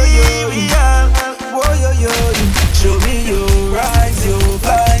material. Show me your eyes, your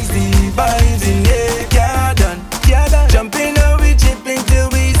vibes, the vibes in the garden. Jumping and we chipping till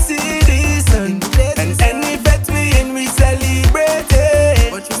we see the sun. And any fete we in, we celebrate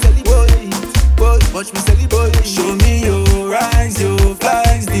it. Watch me celebrate. Show me your eyes, your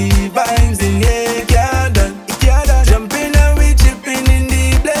vibes, the vibes in the garden. Jumping and we chipping in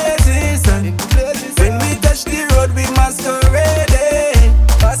the blazing sun. When we touch the road, we masquerading.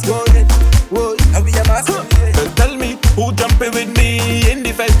 Whoa, and we are masquerading. So tell me who jumping with me in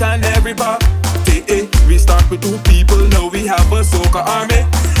the fete and every bar. We start with 2 people, now we have a soca army.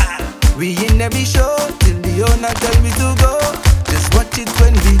 We in every show till the owner tell me to go. Just watch it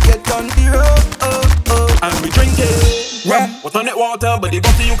when we get on the road. And we drink it. What on it water, but the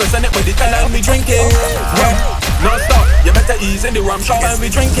bottle you can send it, but the can and we drink it. Non stop, you better ease in the rum shop and we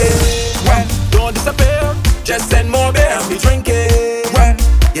drink it. Don't disappear, just send more beer and we drink it.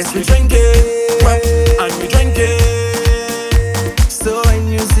 Yes, we drink it. And we drink it. So when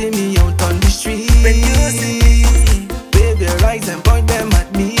you see me out on the street, wave your eyes and point them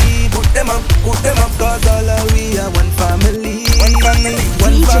at me. Put them up, cause all of we are one family. DJ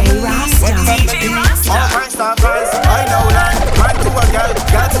Rasta. All kinds of price, I know that. Man to a girl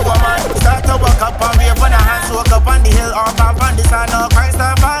to a man. Start to walk up and wave on the hands. Walk up on the hill or pump on the sun. All kinds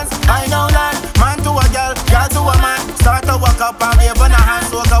of fans, I know that. Man to a girl to a man. Start to walk up and wave on the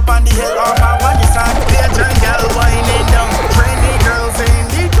hands. Walk up on the hill or pump on the sun. Pigeon girl winding down. Trendy girls in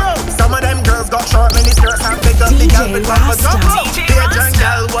the crowd. Some of them girls got short mini skirts and pick up the girl with pumps up. Pigeon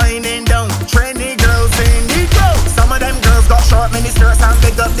girl winding down. Trendy girls in the crowd. Some of them girls got short mini skirts and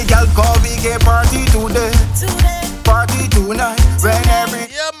pick up the girl. Call we get party today. Party tonight. When every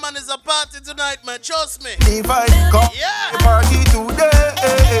man, it's a party tonight, man. Trust me. divide come. Party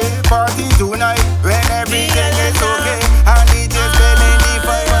today. Party tonight. When everything is okay and it is spelling the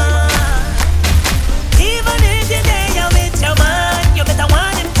fire. Even if you're there, you're with your man, you better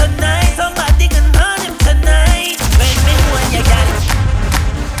want him tonight. Somebody can want him tonight. When you got it.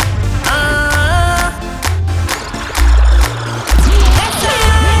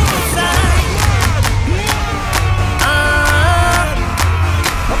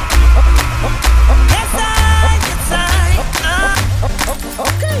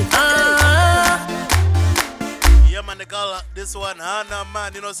 Yeah, man, they call this one Hannah,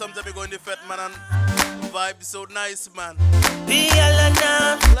 man. You know, sometimes we go in the fete, man, and vibe is so nice, man. Be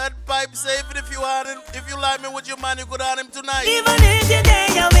alone. Let pipe say even if you had him, if you like me with your man, you could have him tonight. Even if you're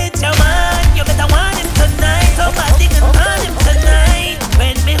there with your man, you better want him tonight. Somebody can want him tonight.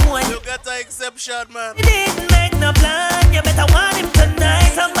 When me hold you got an exception, man. You didn't make no plan, you better want him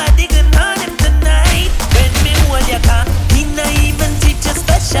tonight. Somebody can want him tonight. When me hold your car, he not even treat you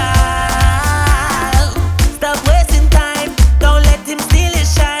special. Stop wasting time, don't let him steal your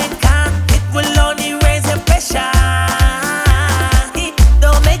shine, car. It will only raise your pressure.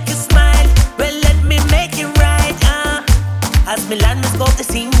 Don't make you smile, well let me make it right. As Milan must go to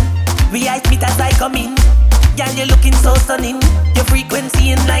sing, we eyes meet as I come in. Girl, you're looking so stunning, your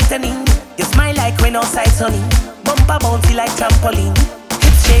frequency enlightening. You smile like when outside sunny, bumper bouncy like trampoline,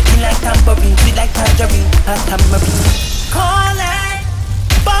 hips shaking like tambourine, sweet like tangerine, a tambourine. Call it,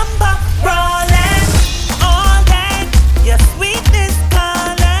 bumper rolling, all that, your sweetness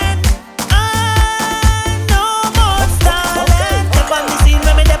calling. No more stalling. Step on the scene,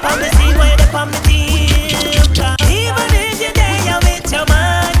 when me step on the scene, when you step on the team. Even if you're there with your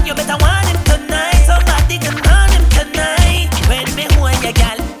man, you better want him tonight. Somebody can want him tonight. When me hold your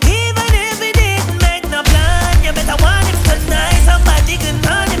gal, even if we didn't make no plan, you better want him tonight. Somebody can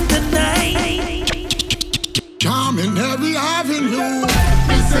want him tonight. Charming every avenue.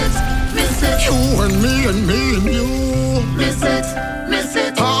 MizFitz. You and me and me and you. MizFitz.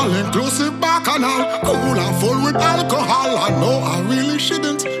 All inclusive bacchanal, cool and full with alcohol. I know I really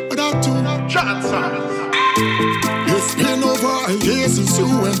shouldn't, but I do. It's been over a year since you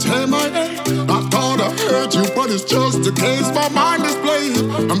went MIA. I thought I heard you, but it's just a case my mind is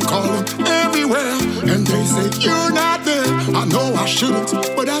playing. I'm calling everywhere, and they say you're not there. I know I shouldn't,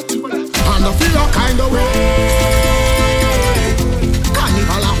 but I do. And I feel all kind of way.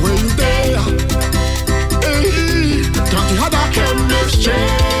 Carnival, where you there? Hey, can't you have that chemistry?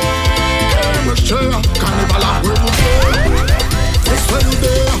 Carnival, where you there? Yes, where you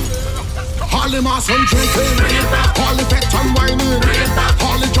there? All the mass and drinking, all the fat and whining,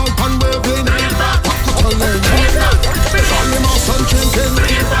 all the jump and waving, what you telling? All the mass and drinking,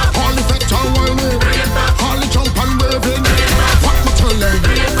 all the fat and whining, all the jump and waving, what you telling?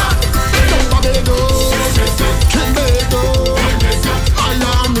 Don't Barbados, King Bedo,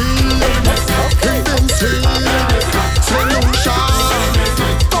 Miami, Kingdom Sea, St. Lucia,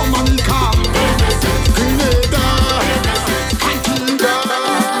 Dominica, Grenada, Antigua.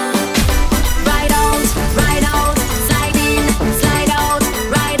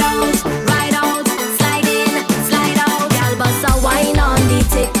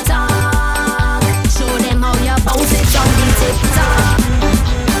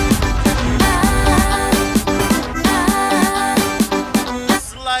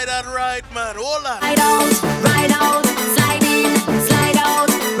 Slide out right, man. Hold on. Ride out, slide in, slide out,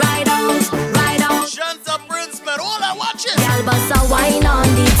 ride out. Shanta Prince, man. Hold on, watch it. Y'all bust a wine on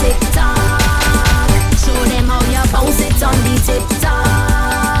the TikTok. Show them how you bounce it on the TikTok.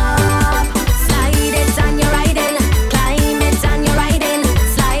 Slide it and you're riding, climb it and you're riding.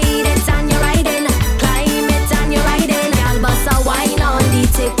 Slide it and you're riding, climb it and you're riding. Y'all bust a wine on the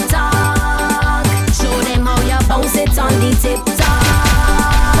TikTok. Show them how you bounce it on the TikTok.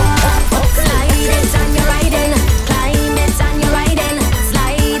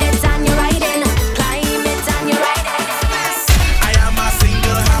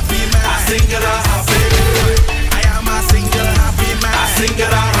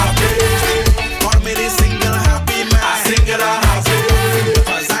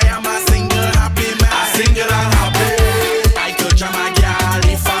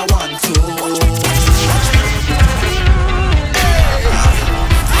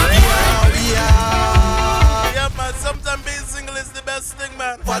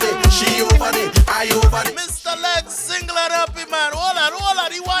 Mr. Legs, single and happy, man. Hold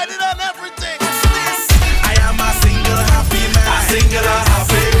on, he whining on everything. I am a single happy man. A single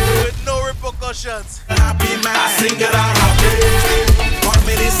happy. With no repercussions. Happy man. A single happy. For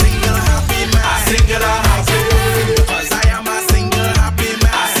me, the single happy man. A single happy. Cause I am a single happy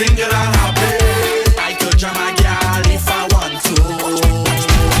man. A single happy. I could jam a girl if I want to.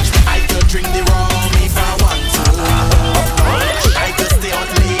 I could drink the rum if I want to. I could stay out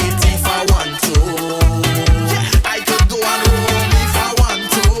late if I want to. I could go on home if I want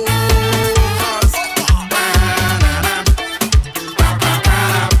to. Cause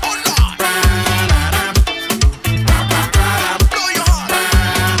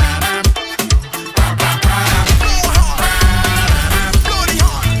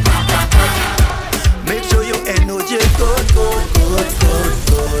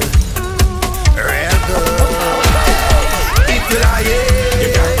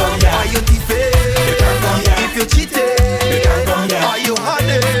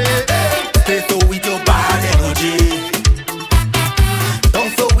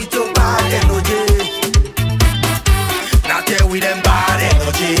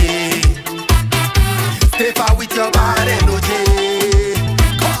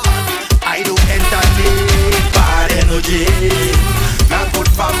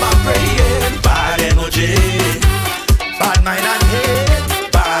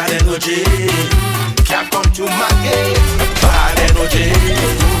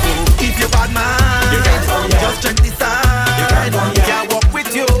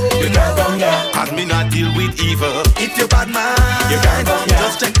with evil. If you're bad man, you can't come here.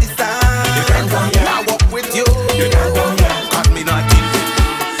 Just check this out. You can't come here. I walk with you. You can't come here. Cause me not kill you.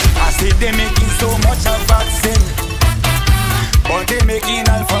 I say they making so much of vaccine, but they making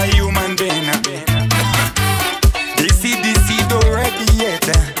all for human being. They see don't ready yet.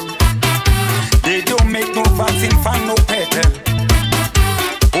 They don't make no vaccine for no pet.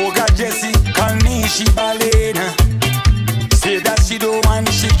 Oh God, Jessie, call me, she ballerina. Say that she don't want,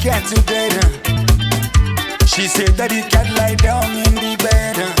 she can't do better. She said that he can't lie down in the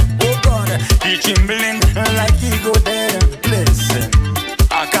bed. Oh God, he trembling like he go dead. Listen,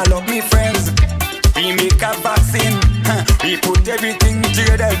 I call up me friends. We make a vaccine. We put everything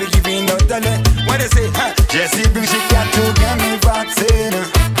together. We giving out the what they say? Jessie bring she got to get me vaccine.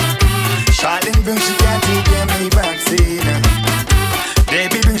 Charlene bring she got to get me vaccine.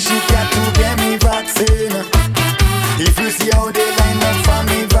 Baby bring she got to get me vaccine. If you see how they line up for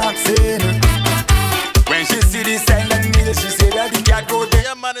me vaccine. When she see the silent needle, she say that the cat go there.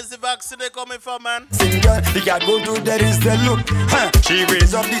 Yeah, man, is the vaccine they coming from, man? Single, the cat go to there instead look. She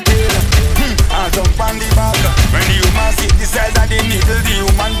raise up the tail and jump on the back. When the human see the size of the needle, the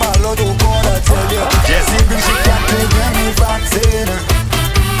human ball out. Oh God, I tell you. Jessie bring she cat to get me vaccine.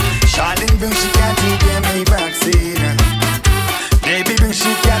 Charlene bring she cat to get me vaccine. Baby bring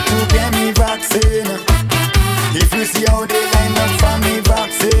she cat to get me vaccine. If you see how they line up for me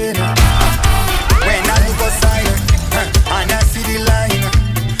vaccine. When I look outside and I see the line,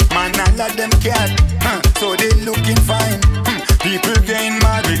 man, I let them cat, so they looking fine. People getting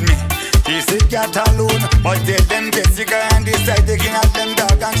mad with me. They say cat alone, but tell them Jessica and they say they can have them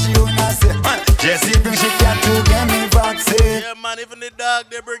dog and she own us. Jessie bring she cat to get me vaccine. Yeah, man, even the dog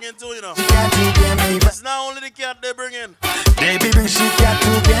they bring in too, you know. She cat to get me vaccine. It's not only the cat they bring in. Baby bring she cat to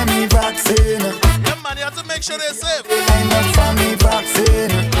get me vaccine. Yeah, man, you have to make sure they're safe. They line up for me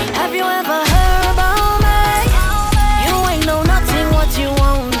vaccine. Have you ever heard about me? You ain't know nothing what you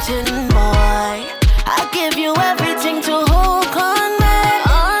wantin', boy. I give you everything to hold on me.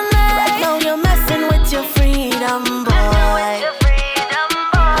 Right now you're messing with your freedom, boy. Let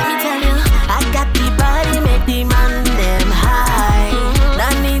me tell you, I got the body, make the man them high.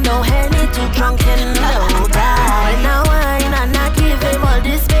 Not need no Henny, too drunk and low die. When I whine and I give him all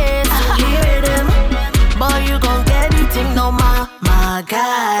this space to hear them. Boy, you gon' get eating no my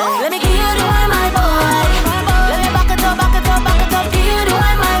guy. Let me give you the wine, my boy. Let me back it up, back it up, back it up. Give you the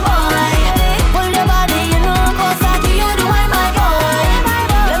wine, my boy. Pull your body, you know, cause I give you the wine, my boy.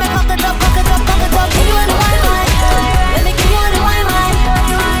 Let me back it up, back it up, back it up. Give you the wine, my boy. Let me give you the wine, my boy.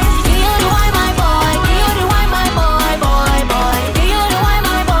 Give you the wine, my boy. Give you the wine, my boy, boy, boy. Give you the wine,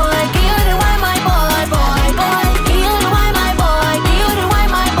 my boy. Give you the wine, my boy, boy, boy. Give you the wine, my boy. Give you the wine,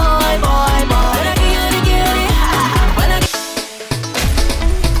 my boy, boy, boy. When I give you the cutie, when I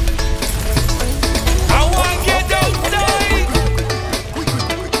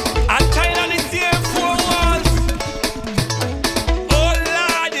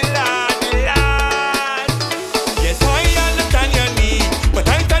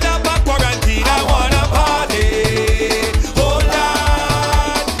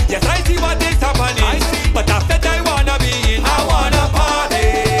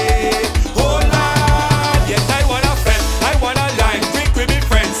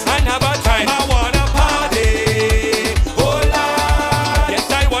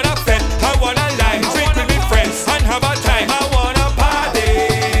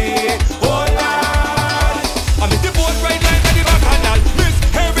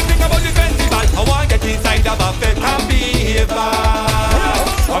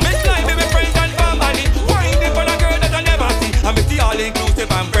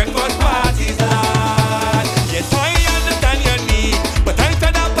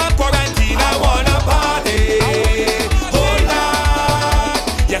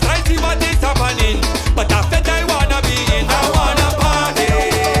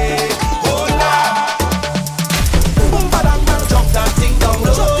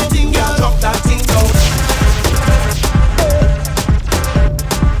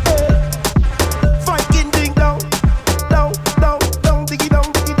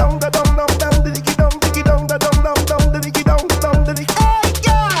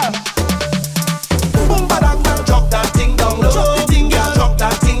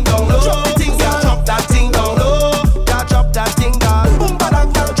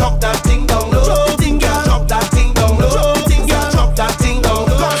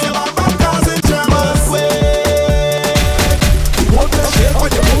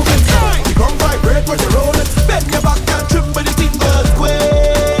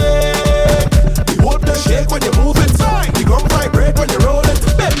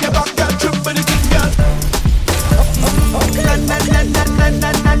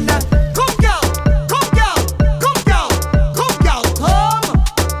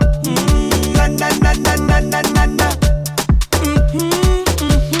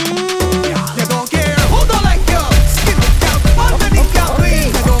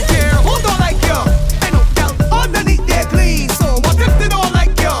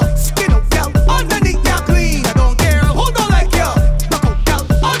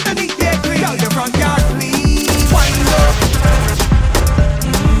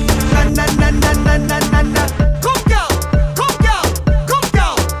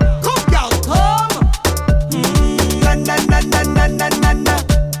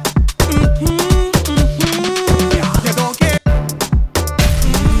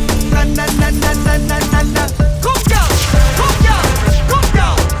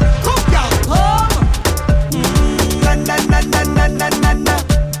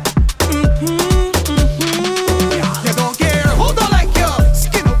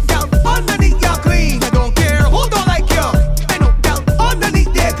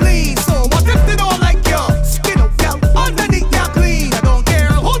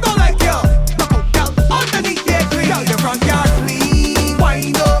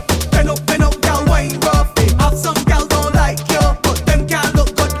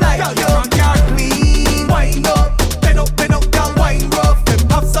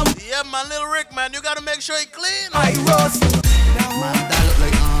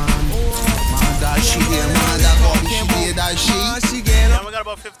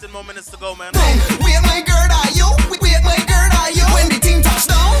minutes to go, man. Wait, my girl, are you? Wait, my girl, are you? When the team touch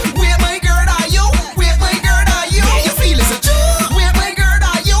down, wait, my girl, are you? Wait, my girl, are you? You feel it's a joke. Wait, my girl,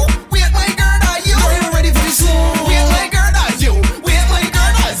 are you? Wait, my girl, are you? Are you ready for this? Wait, my girl, are you? Wait, my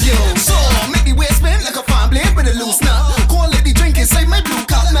girl, are you? So make the waist bend like a fan blade with a loose knot. Cold lady drink inside my blue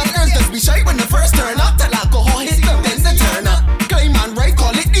cup. Now girls just be shy when the first turn up. Till alcohol hit them, then they turn up. Climb and right,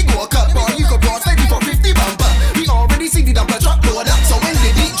 call it the go cup. Or you could boss like for 50 bumper. We already see the dumper truck load up. So when the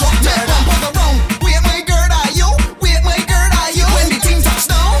beat drop, turn up, put around. Wait, my girl, are you? Wait, my girl, are you? When the team touch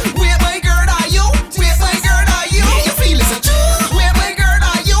down, wait, my girl, are you? Wait, my girl, are you? You feel it's a joke. Wait, my girl,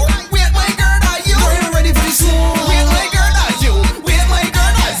 are you? Wait, my girl, are you? Are you ready for this? Wait, my girl, are you? Wait, my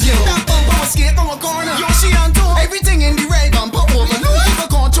girl, are you? That bumper was skate on a corner. Yo, she on top. Everything in the red bumper over. Keep a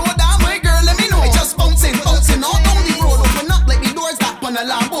control down, my girl, let me know. It just bouncing all down the road. Open up like the doors that on a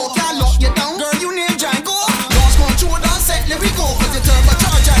Lambo. Can't lock you down, girl, you name Django. Lost control down, set, let me go. Cause you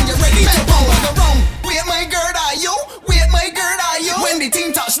turbocharge and you're ready to power around. Wait, my girl, are you? Wait, my girl, are you? When the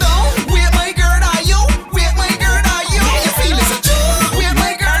team touch down, wait, my girl, are you? Wait, my girl, are you? You feel it's a joke. Wait,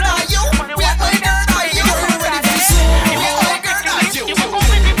 my girl, are you? Wait, my girl, are you? Are you ready for this? Wait, my girl, are you?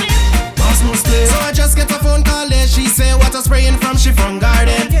 So I just get a phone call there. She say water spraying from Chiffon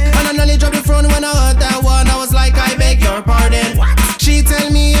Garden. And I nearly dropped the phone when I heard that one. I was like, I beg your pardon. She tell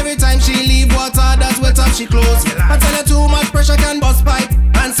me every time she leave water that's wet up she close. I tell her too much pressure can bust pipe,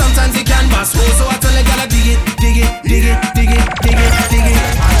 and sometimes it can bust hole. So I tell her gotta dig it, dig it, dig it, dig it, dig it, dig it.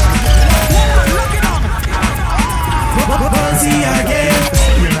 Buzzy again.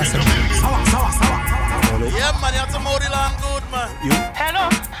 Yeah, man, you have to mow the lawn good, man. Hello,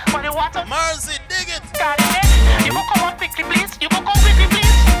 for the water. Mercy, dig it. Got it. You go come on quickly, please. You go come quickly, please.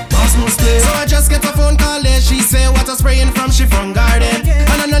 So I just get a phone call there. She say water spraying from Chiffon Garden.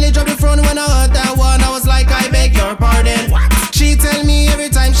 And I nearly dropped the phone when I heard that one. I was like, I beg your pardon. She tell me every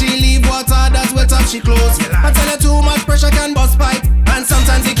time she leave water that's wet up she close. I tell her too much pressure can bust pipe, and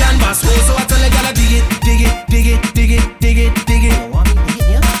sometimes it can bust hole. So I tell her gotta dig it, dig it, dig it, dig it, dig it, dig it.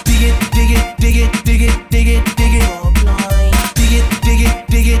 Dig it, dig it, dig it, dig it, dig it, dig it. Dig it, dig it,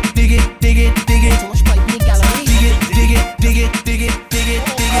 dig it, dig it, dig it, dig it. Dig it, dig it, dig it, dig it, dig it, dig it.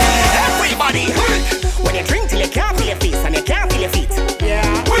 Everybody, when you drink till you can't feel your feet and you can't feel your feet. Yeah.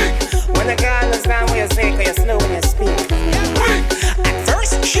 When the girl understand what you say, cause you're slow when you speak. At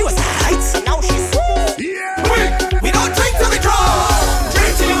first she was hot, so now she's smooth. Yeah. We don't drink till we drunk.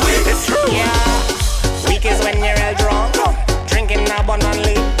 Drink till you're weak. It's true. Yeah. Weak is when you're all drunk. Drinking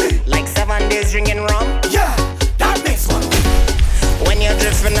abundantly, like 7 days drinking rum. Yeah, that makes one week. When you're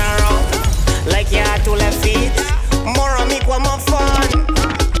drifting around, like you had 2 left feet. More on me, more fun.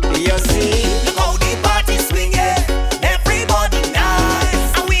 You see, look how the party swinging. Everybody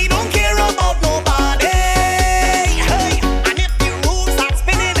nice, and we don't care about nobody. Hey, and if the rules start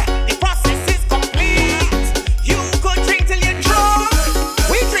spinning, the process is complete. You could drink till you're drunk.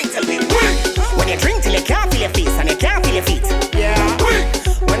 We drink till we weak. When you drink till you can't feel your feet and you can't feel your feet. Yeah.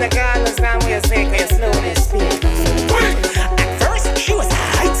 When the girl understand what you say, cause you're slow and speak. At first she was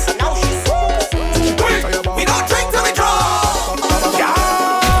hot, so now she's smooth. We don't drink till we drunk.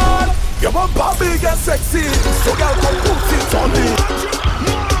 Your bumper big and sexy, so girl come put it on me.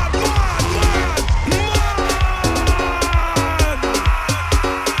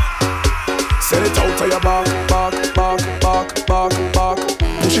 Send it out of your back, back, back, back, back, back.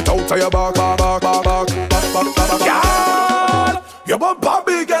 Push it out of your back, back, back, back, back, back, back, back. Girl, your bumper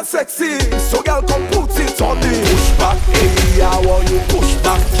big and sexy, so girl come put it on me. Push back, hey, I want you push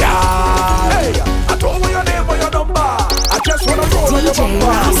back, girl. Hey, I don't want your name or your number. I just wanna roll on your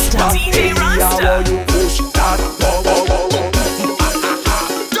bumper. Push back, hey, I want you push that. Go, go, go, go.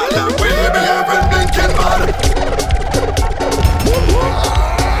 Girl, we be having blinking man.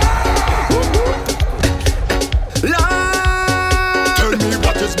 Tell me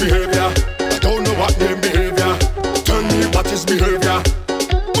what is behavior. I don't know what name behavior. Tell me what is behavior.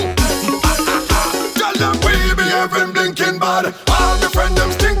 Tell them we be having blinking bad. All my friends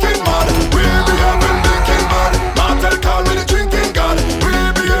them stinking mad. We be having blinking bad. Martel call me the drinking god. We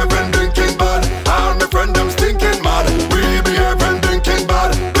be having blinking bad. All my friends them stinking mad. We be having blinking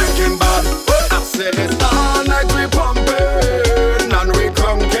bad, blinking bad. I said it's all night we pumping and we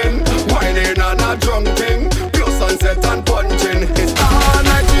crunking, whining and a drunk thing. Pure sunset and punching. It's all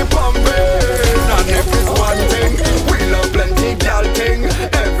night we pumping.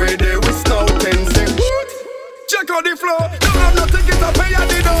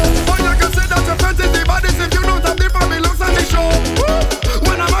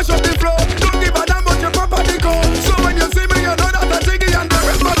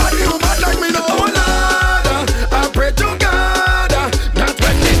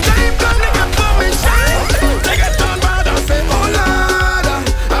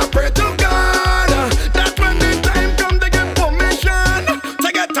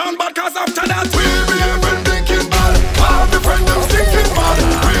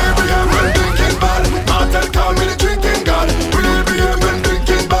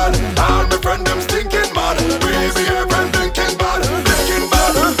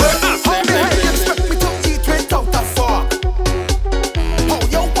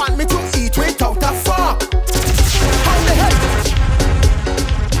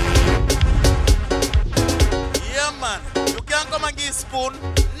 tune?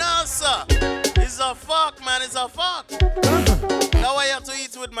 No, sir. It's a fuck, man. It's a fuck. Now I have to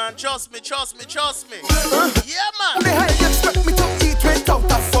eat with, man. Trust me, trust me, trust me. Yeah, man. How the hell you expect me to eat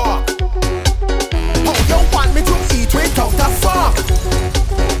without a fork? How you want me to eat without a fork?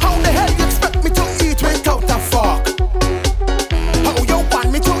 How the hell you expect me to eat without a fork? How you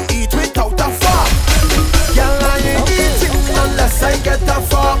want me to eat without a fork? Girl, I ain't eating unless I get a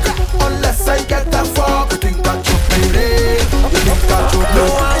fork. Unless I get a fork. You think that you pretty? You think that you no,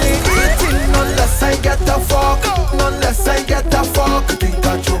 I ain't eating unless I get a fork. Unless I get a fork. You think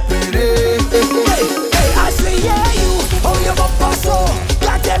that you pretty? Hey, hey, I say yeah you. Oh, you bumper so.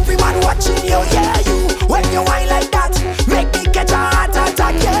 Got everyone watching you, yeah you. When you whine like that, make me catch a heart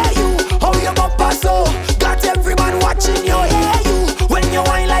attack, yeah you. Oh, you bumper so. Got everyone watching you, yeah you. When you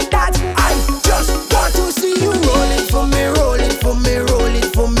whine like that, I just want to see you roll it for me, roll it for me, roll it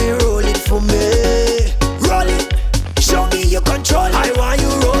for me, roll it for me. Roll it, show me you control. I want you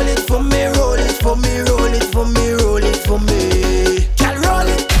roll it for me, roll it for me, roll it for me, roll it for me. Can roll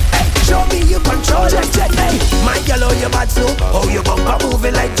it, hey, show me you control. Check, check, hey, my girl, oh you bad so, oh you bumper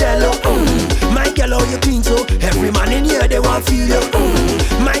moving like jello. My girl, oh you clean so, every man in here they want feel you.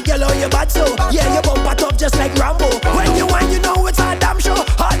 My girl, oh you bad so, yeah you bumper tough just like Rambo. When you whine, you know it's a damn show.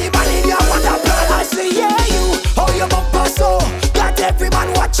 All the man in here want a plan. I say yeah you, oh you bumper so, got every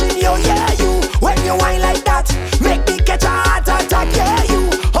man watching you, yeah you. When you whine like that, make me catch a heart attack, yeah you.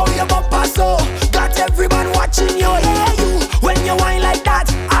 Oh you bumper so, got every man watching you, yeah you. When you whine like that,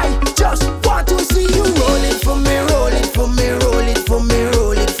 I just want to see you roll it for me, roll it for me, roll it for me,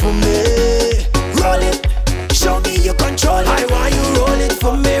 roll it for me. Roll it, show me you control. I want you roll it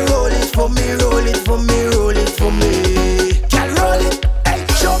for me, roll it for me, roll it for me, roll it for me. Can roll it, hey,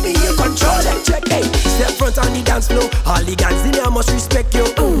 show me you control. Check, check, hey, step front on the dance floor. All the guys in there must respect you.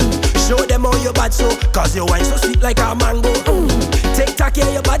 Show them how you bad so, cause your wine so sweet like a mango. Take talk, yeah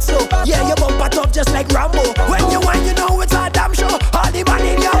you bad so, yeah you bumper tough just like Rambo. When you whine, you know it's a damn show. All the man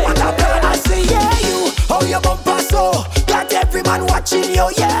in here want a plan. I say yeah you, how you bumper so, got every man watching you,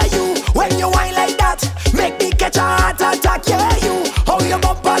 yeah you. When you whine like that, make me catch a heart attack, yeah you. How you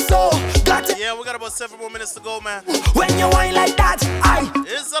bumper so, got it. Yeah, we got about 7 more minutes to go, man. When you whine like that,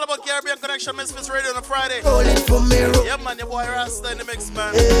 it's all about Caribbean Connection, MizFitz Radio on a Friday. Roll it for me, roll. Yeah, man, your boy Rasta in the mix,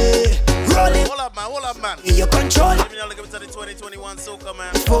 man. Roll it. Hold up, man, hold up, man. You control it. Give me a look at the 2021 soca,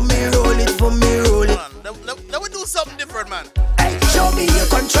 man. For me, roll it, for me, roll it. Let me do something different, man. Hey, show me your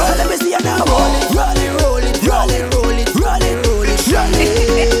control. Let me see you now. Roll it, roll it, roll it, roll it, roll it, roll it, roll it, roll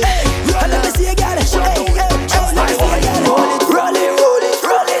it. Hey, let me see you get it. Hey, let me see you get it. Roll it, roll it, roll it, roll it,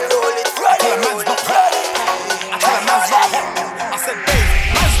 roll it, roll it, roll it. I tell a man's not hot. I said, babe,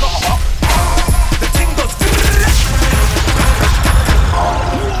 man's not hot. The thing goes.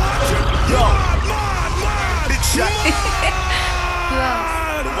 Yo, big shot.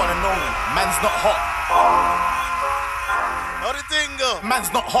 The one and only, man's not hot. How the thing go? Man's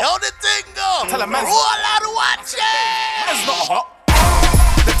not hot. How the thing go? Tell a man's roll out, watch it. Man's not hot.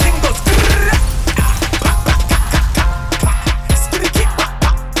 The thing goes.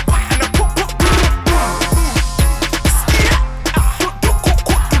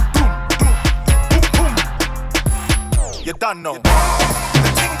 You done know.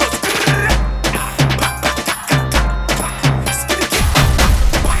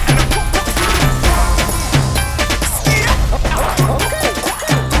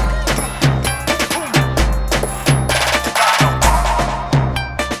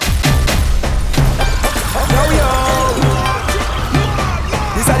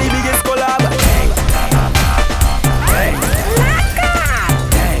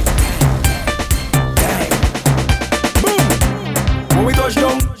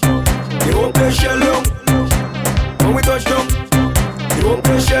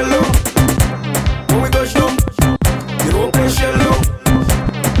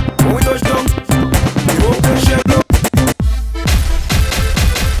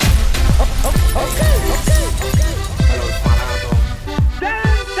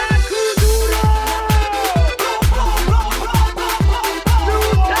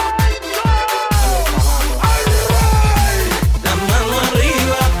 La mano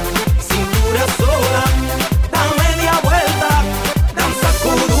arriba.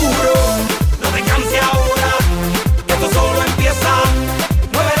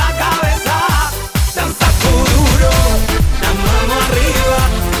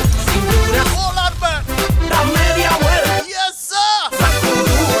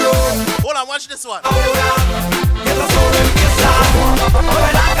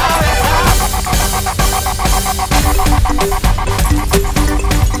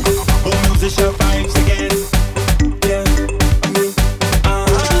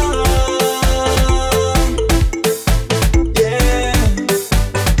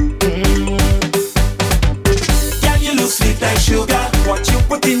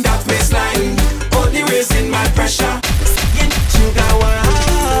 put in that waistline. Only raising my pressure. Sugar wine.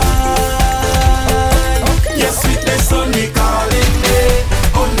 Yes, sweetness only calling me.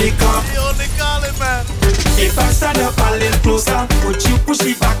 Only calling, man. If I stand up a little closer, would you push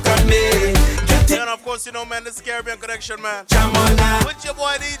me back on me? Get it. And of course, you know, man, this is Caribbean Connection, man. Jam on that. With your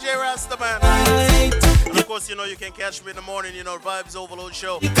boy DJ Rasta, man. And of course, you know, you can catch me in the morning, you know, Vibes Overload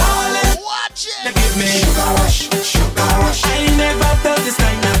Show. Watch it. They give me sugar rush, sugar rush. I ain't never felt this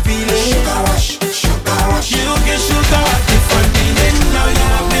kind of feeling. Sugar rush, sugar rush. You get sugar at different feeling. Now you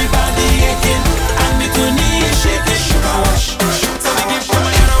have my body aching and me to knees shaking. Sugar rush, so we give some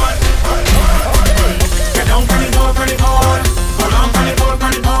of the one. Get down from the board, from the board. Hold on from the board,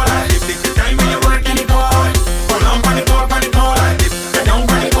 from the board. If take the time when you're working the board. Hold on from the board, from the board. Get down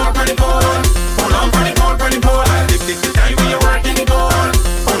from the board, from the board. Hold on from the board, from the board. If take the time when you're working the board.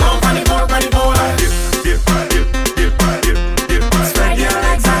 Hold on from the board, from the board. Dip, dip, dip, dip, dip. Spread your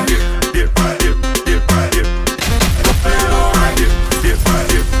legs and dip, dip, dip, dip, dip. Dip, dip, dip,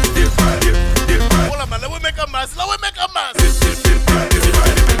 dip, dip, dip. Hold on, man. Let me make a mess. Let me make a mess.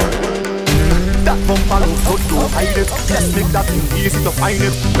 That bumper look good to hide it. Just make that thing easy to find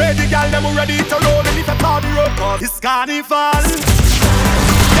it. Where the gal them ready to roll and if a party road cause it's carnival.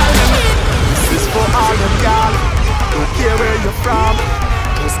 Gal them, this is for all them gal. Don't care where you're from,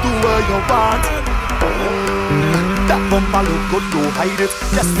 just do what you want. That bumper look good to hide it.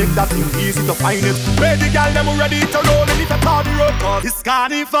 Just make that thing easy to find it. Where the gal them ready to roll and if a party road cause it's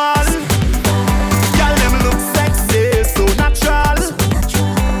carnival. Gal them look sexy, so natural.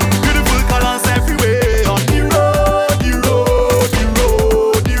 Colors everywhere on the road, the road, the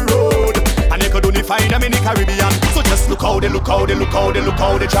road, the road. And you could only find them in the Caribbean. So just look how they look how they look how they look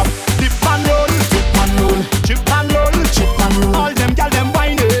how they jump. Dip and roll, dip and roll, chip and roll, chip and roll. All them gal them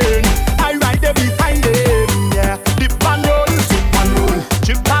whining, I ride them behind them. Yeah, dip and roll, chip and roll,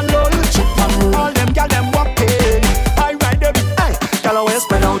 chip and roll, chip and roll. All them gal them walking, I ride them. Hey, gal always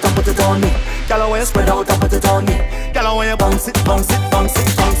spread out and put it on me. Gal always spread out and put it on me. Gal always bounce it, bounce it, bounce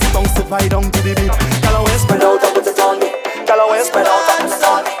it, bounce it. Bounce it right down to the beat. Gal always spread out and put it on me. Gal always spread out and put it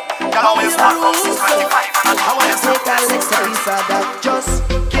on me. Gal always start from 625 and I always make that Lisa that just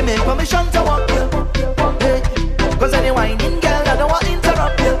give me permission to walk you. Hey, cause any whining girl I don't want to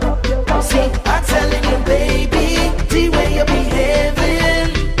interrupt you. See, I'm telling you baby, the way you're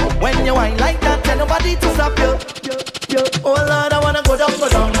behaving. When you whine like that, tell nobody to stop you. Oh Lord, I wanna go down, go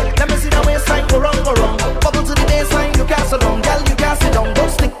down. Let me see the waistline go wrong, go wrong. Bubble to the baseline, you can't sit down. Girl, you can't sit down. Don't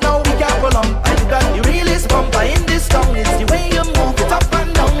stick now, we can't go long. And you got the realest bumper in this town. It's the way you move it up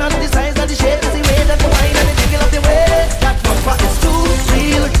and down. And the size and the shape is the way that you whine and the jiggle of the way. That bumper is too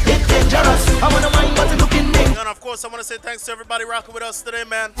real, it's dangerous. I wanna mind what you're looking at. And of course, I want to say thanks to everybody rocking with us today,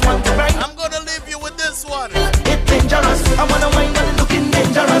 man. I'm gonna leave you with this one. It's dangerous. I wanna mind what you're looking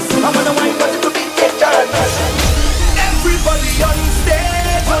dangerous. I wanna mind what you're looking dangerous. Everybody on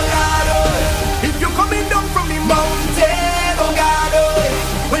stage, oh God, oh. If you're coming down from the mountain, oh God,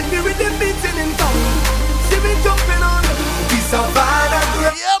 oh. When the rhythm beating in town, see me jumping on the savannah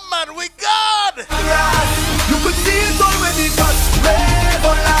grass. Yeah, man, we God. You could see it already touch red, oh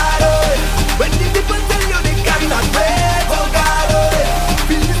Lord, oh. When the people tell you they cannot red, oh God, oh.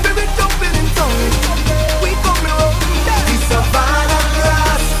 Feel the spirit jumping in town. We coming up the savannah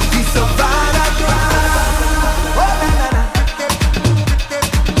grass, the savannah grass.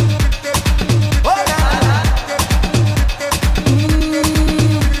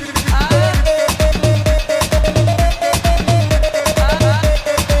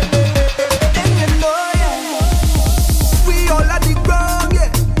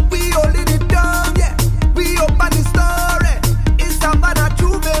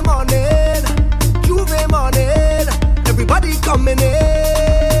 Coming in,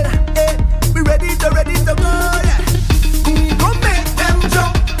 eh, we ready to go, yeah. We gon' make them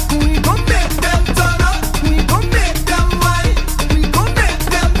jump, we gon' make them turn up, we gon' make them whine, we gon' make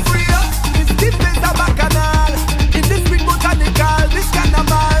them free up. This is a bacchanal, in this big botanical, this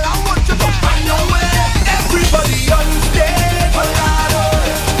carnival. I want you to find your way. Everybody on stage, oh God,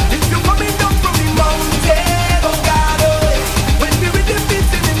 oh. If you're coming down from the mountain, oh God, oh. When we with the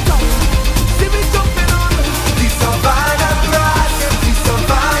beating in town, see me jumping on the savannah.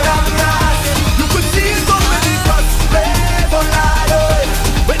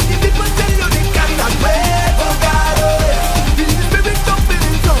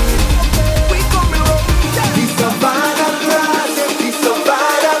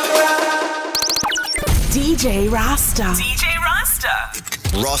 DJ Rasta. DJ Rasta.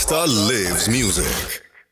 Rasta lives music.